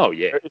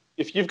yeah.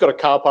 If you've got a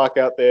car park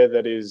out there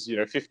that is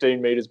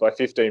 15 meters by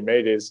 15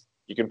 meters,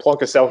 you can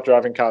plonk a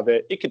self-driving car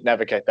there. It could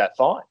navigate that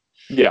fine.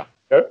 Yeah,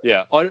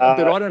 yeah. But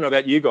I don't know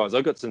about you guys.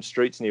 I've got some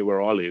streets near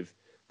where I live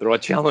that I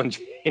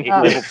challenge any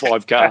level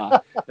 5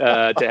 car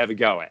to have a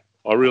go at.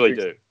 I really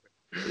do.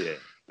 Yeah.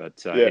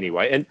 But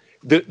anyway, and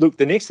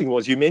the next thing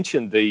was you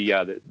mentioned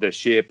the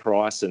share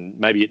price, and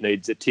maybe it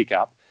needs a tick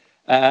up.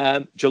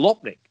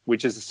 Jalopnik,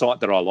 which is a site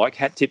that I like,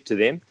 hat tip to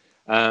them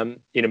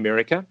in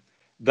America.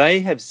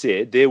 They have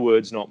said, their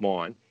words, not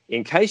mine,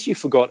 in case you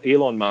forgot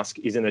Elon Musk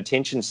is an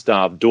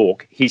attention-starved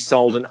dork, he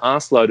sold an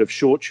arseload of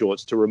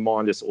shorts to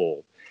remind us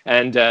all.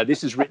 And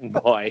this is written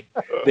by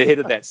the head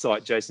of that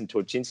site, Jason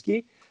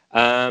Torchinsky.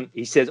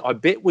 He says, I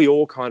bet we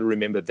all kind of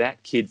remember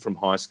that kid from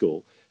high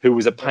school who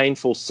was a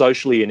painful,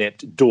 socially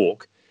inept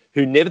dork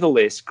who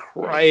nevertheless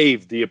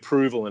craved the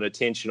approval and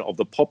attention of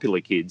the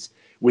popular kids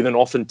with an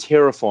often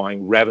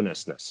terrifying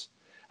ravenousness.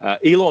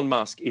 Elon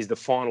Musk is the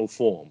final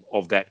form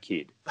of that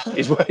kid,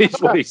 is what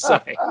he's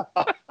saying.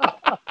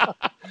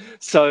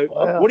 So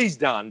what he's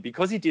done,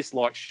 because he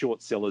dislikes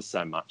short sellers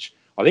so much,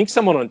 I think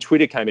someone on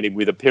Twitter came at him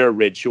with a pair of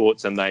red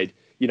shorts and they'd,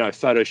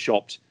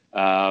 photoshopped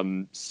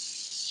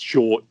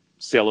short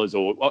sellers,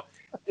 or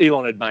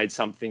Elon had made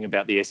something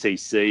about the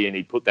SEC and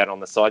he put that on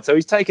the side. So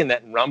he's taken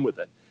that and run with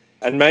it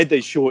and made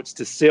these shorts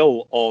to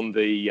sell on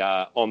the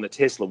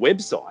Tesla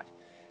website.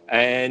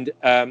 And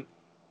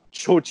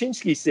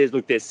Chorchinsky says,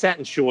 look, they're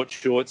satin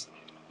shorts,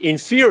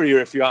 inferior,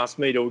 if you ask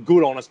me, to a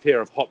good, honest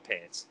pair of hot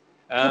pants.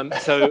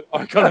 So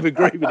I kind of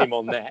agree with him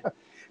on that.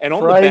 And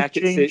on the back,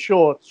 it says,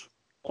 shorts.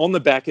 On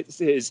the back, it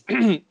says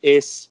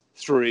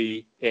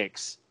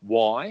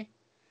S3XY.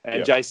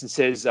 And Jason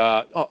says,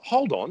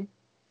 hold on.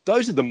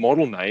 Those are the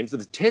model names of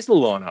the Tesla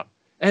lineup.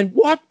 And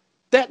what?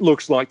 That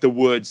looks like the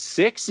word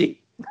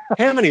sexy.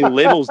 How many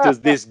levels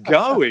does this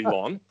go,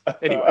 Elon?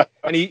 Anyway,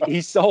 and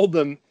he sold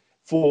them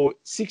for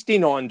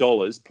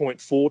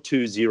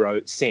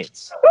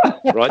 $69.420,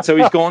 right? So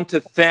he's gone to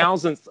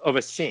thousandth of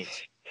a cent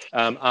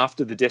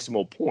after the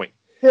decimal point.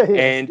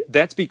 And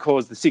that's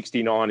because the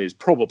 69 is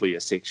probably a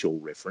sexual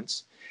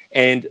reference.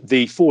 And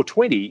the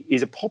 420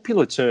 is a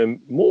popular term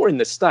more in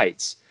the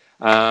States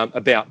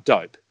about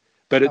dope.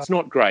 But it's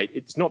not great.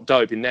 It's not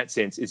dope in that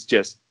sense. It's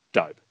just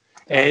dope.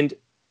 And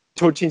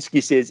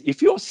Torchinsky says,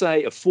 if you're,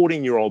 say, a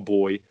 14-year-old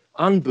boy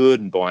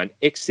unburdened by an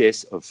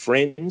excess of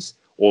friends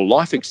or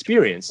life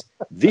experience,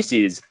 this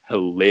is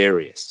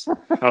hilarious.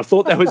 And I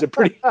thought that was a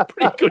pretty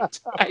good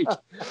take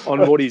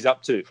on what he's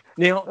up to.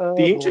 Now,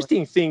 the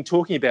interesting thing,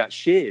 talking about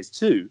shares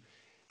too,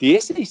 the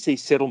SEC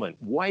settlement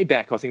way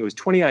back, I think it was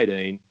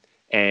 2018,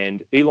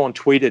 and Elon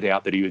tweeted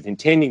out that he was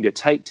intending to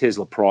take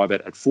Tesla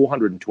private at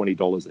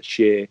 $420 a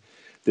share.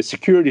 The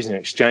Securities and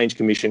Exchange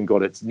Commission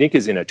got its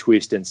knickers in a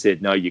twist and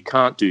said, no, you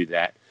can't do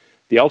that.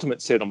 The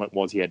ultimate settlement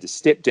was he had to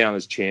step down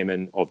as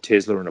chairman of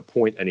Tesla and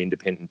appoint an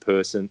independent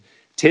person.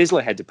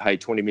 Tesla had to pay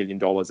 $20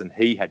 million and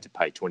he had to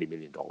pay $20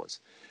 million.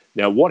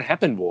 Now, what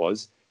happened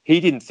was he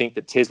didn't think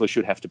that Tesla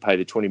should have to pay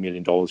the $20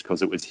 million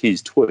because it was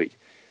his tweet.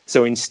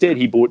 So instead,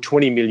 he bought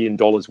 $20 million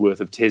worth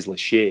of Tesla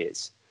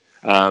shares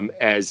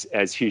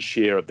as his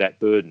share of that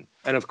burden.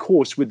 And of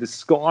course, with the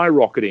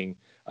skyrocketing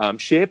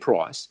share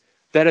price,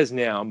 that has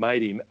now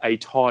made him a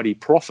tidy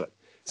profit.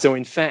 So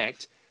in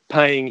fact,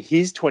 paying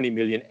his $20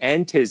 million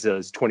and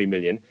Tesla's $20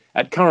 million,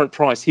 at current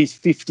price, he's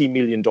 $50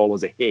 million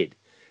ahead.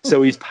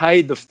 So he's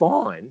paid the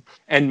fine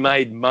and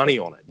made money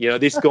on it.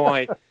 This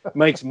guy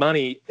makes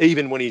money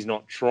even when he's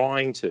not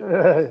trying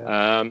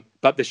to.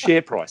 But the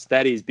share price,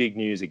 that is big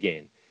news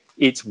again.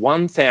 It's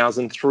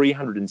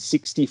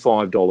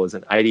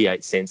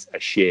 $1,365.88 a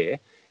share.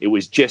 It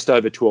was just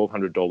over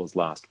 $1,200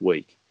 last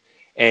week.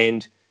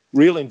 And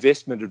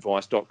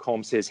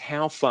realinvestmentadvice.com says,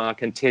 how far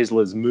can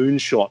Tesla's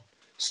moonshot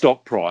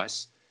stock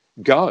price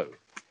go?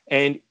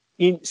 And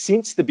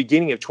since the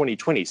beginning of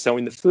 2020, so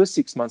in the first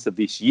 6 months of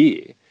this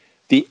year,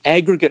 the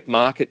aggregate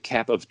market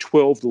cap of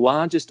 12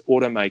 largest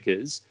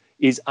automakers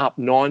is up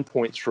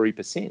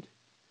 9.3%.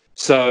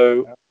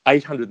 So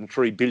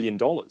 $803 billion.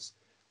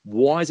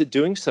 Why is it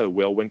doing so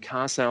well when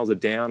car sales are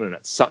down and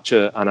it's such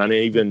an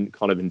uneven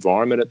kind of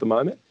environment at the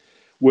moment?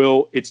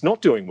 Well, it's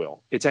not doing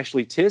well. It's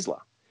actually Tesla.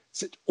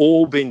 It's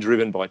all been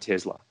driven by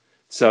Tesla.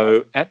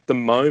 So at the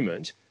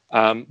moment,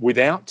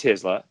 without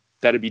Tesla,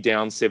 that'd be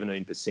down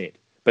 17%.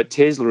 But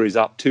Tesla is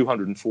up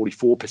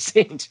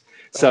 244%.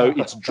 So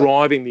it's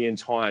driving the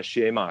entire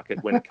share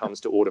market when it comes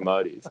to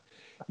automotive.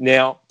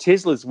 Now,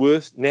 Tesla's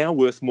worth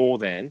more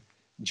than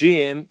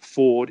GM,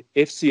 Ford,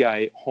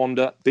 FCA,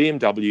 Honda,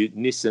 BMW,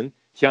 Nissan,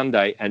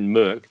 Hyundai, and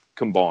Merck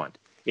combined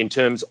in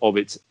terms of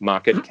its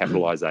market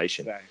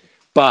capitalization.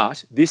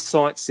 But this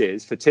site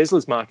says for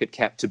Tesla's market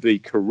cap to be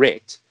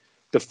correct,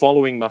 the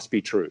following must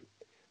be true.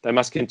 They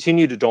must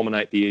continue to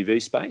dominate the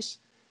EV space.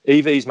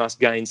 EVs must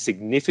gain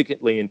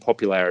significantly in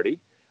popularity.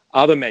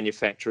 Other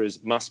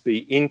manufacturers must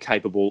be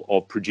incapable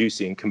of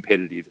producing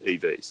competitive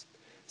EVs.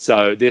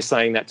 So they're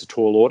saying that's a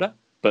tall order,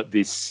 but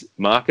this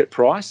market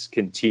price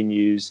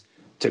continues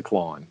to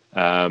climb.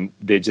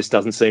 There just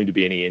doesn't seem to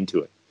be any end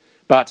to it.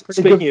 But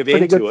speaking of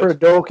end to it... Pretty good for a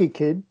dorky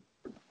kid.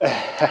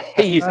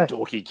 He is a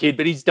dorky kid,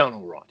 but he's done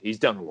all right.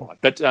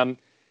 But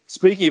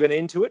speaking of an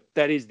end to it,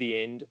 that is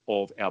the end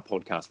of our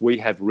podcast. We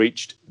have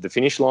reached the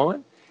finish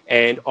line.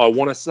 And I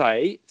want to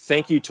say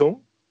thank you,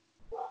 Tung.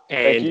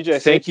 And thank you,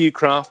 Jesse. Thank you,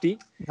 Crafty.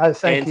 No,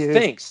 thank you.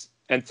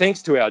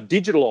 Thanks to our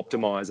digital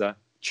optimizer,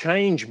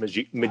 change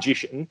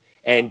magician,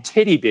 and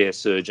teddy bear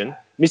surgeon,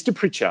 Mr.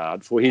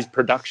 Pritchard, for his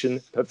production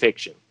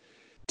perfection.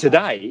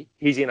 Today,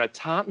 he's in a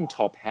tartan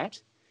top hat,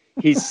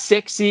 his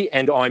sexy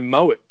and I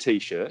mow it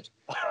t-shirt,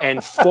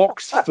 and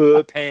fox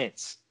fur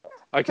pants.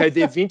 Okay,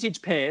 they're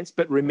vintage pants,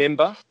 but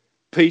remember,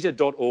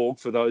 peter.org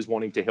for those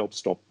wanting to help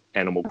stop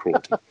animal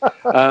cruelty.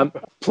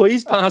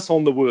 Please pass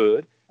on the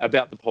word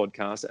about the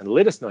podcast and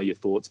let us know your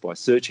thoughts by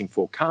searching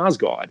for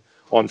CarsGuide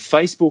on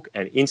Facebook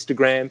and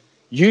Instagram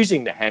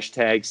using the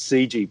hashtag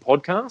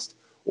CGPodcast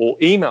or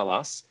email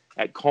us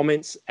at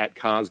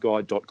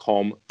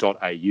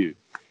comments@carsguide.com.au.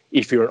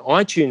 If you're an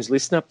iTunes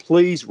listener,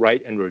 please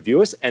rate and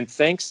review us. And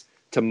thanks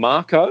to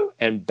Marco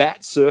and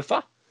Bat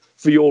Surfer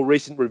for your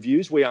recent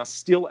reviews. We are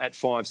still at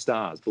 5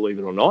 stars, believe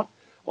it or not,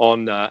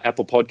 on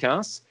Apple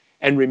Podcasts.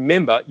 And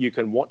remember, you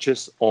can watch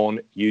us on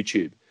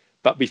YouTube.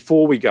 But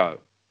before we go,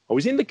 I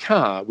was in the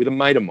car with a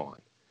mate of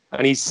mine,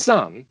 and his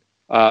son,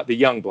 the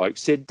young bloke,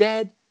 said,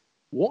 "Dad,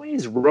 why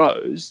is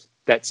Rose,"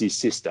 that's his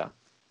sister,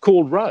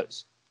 "called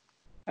Rose?"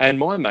 And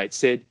my mate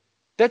said,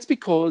 "That's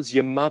because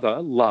your mother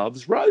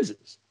loves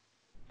roses."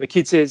 The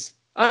kid says,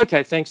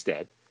 "Okay, thanks,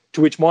 Dad."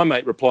 To which my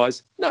mate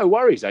replies, "No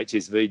worries,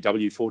 HSV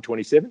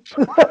W427.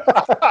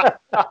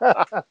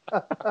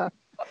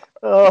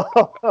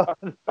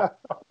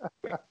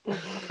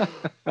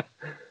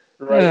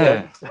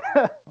 Right.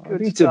 I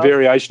think it's a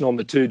variation on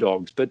the two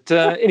dogs. But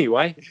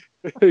anyway,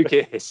 who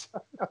cares?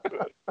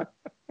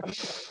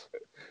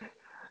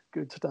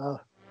 Good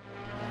stuff.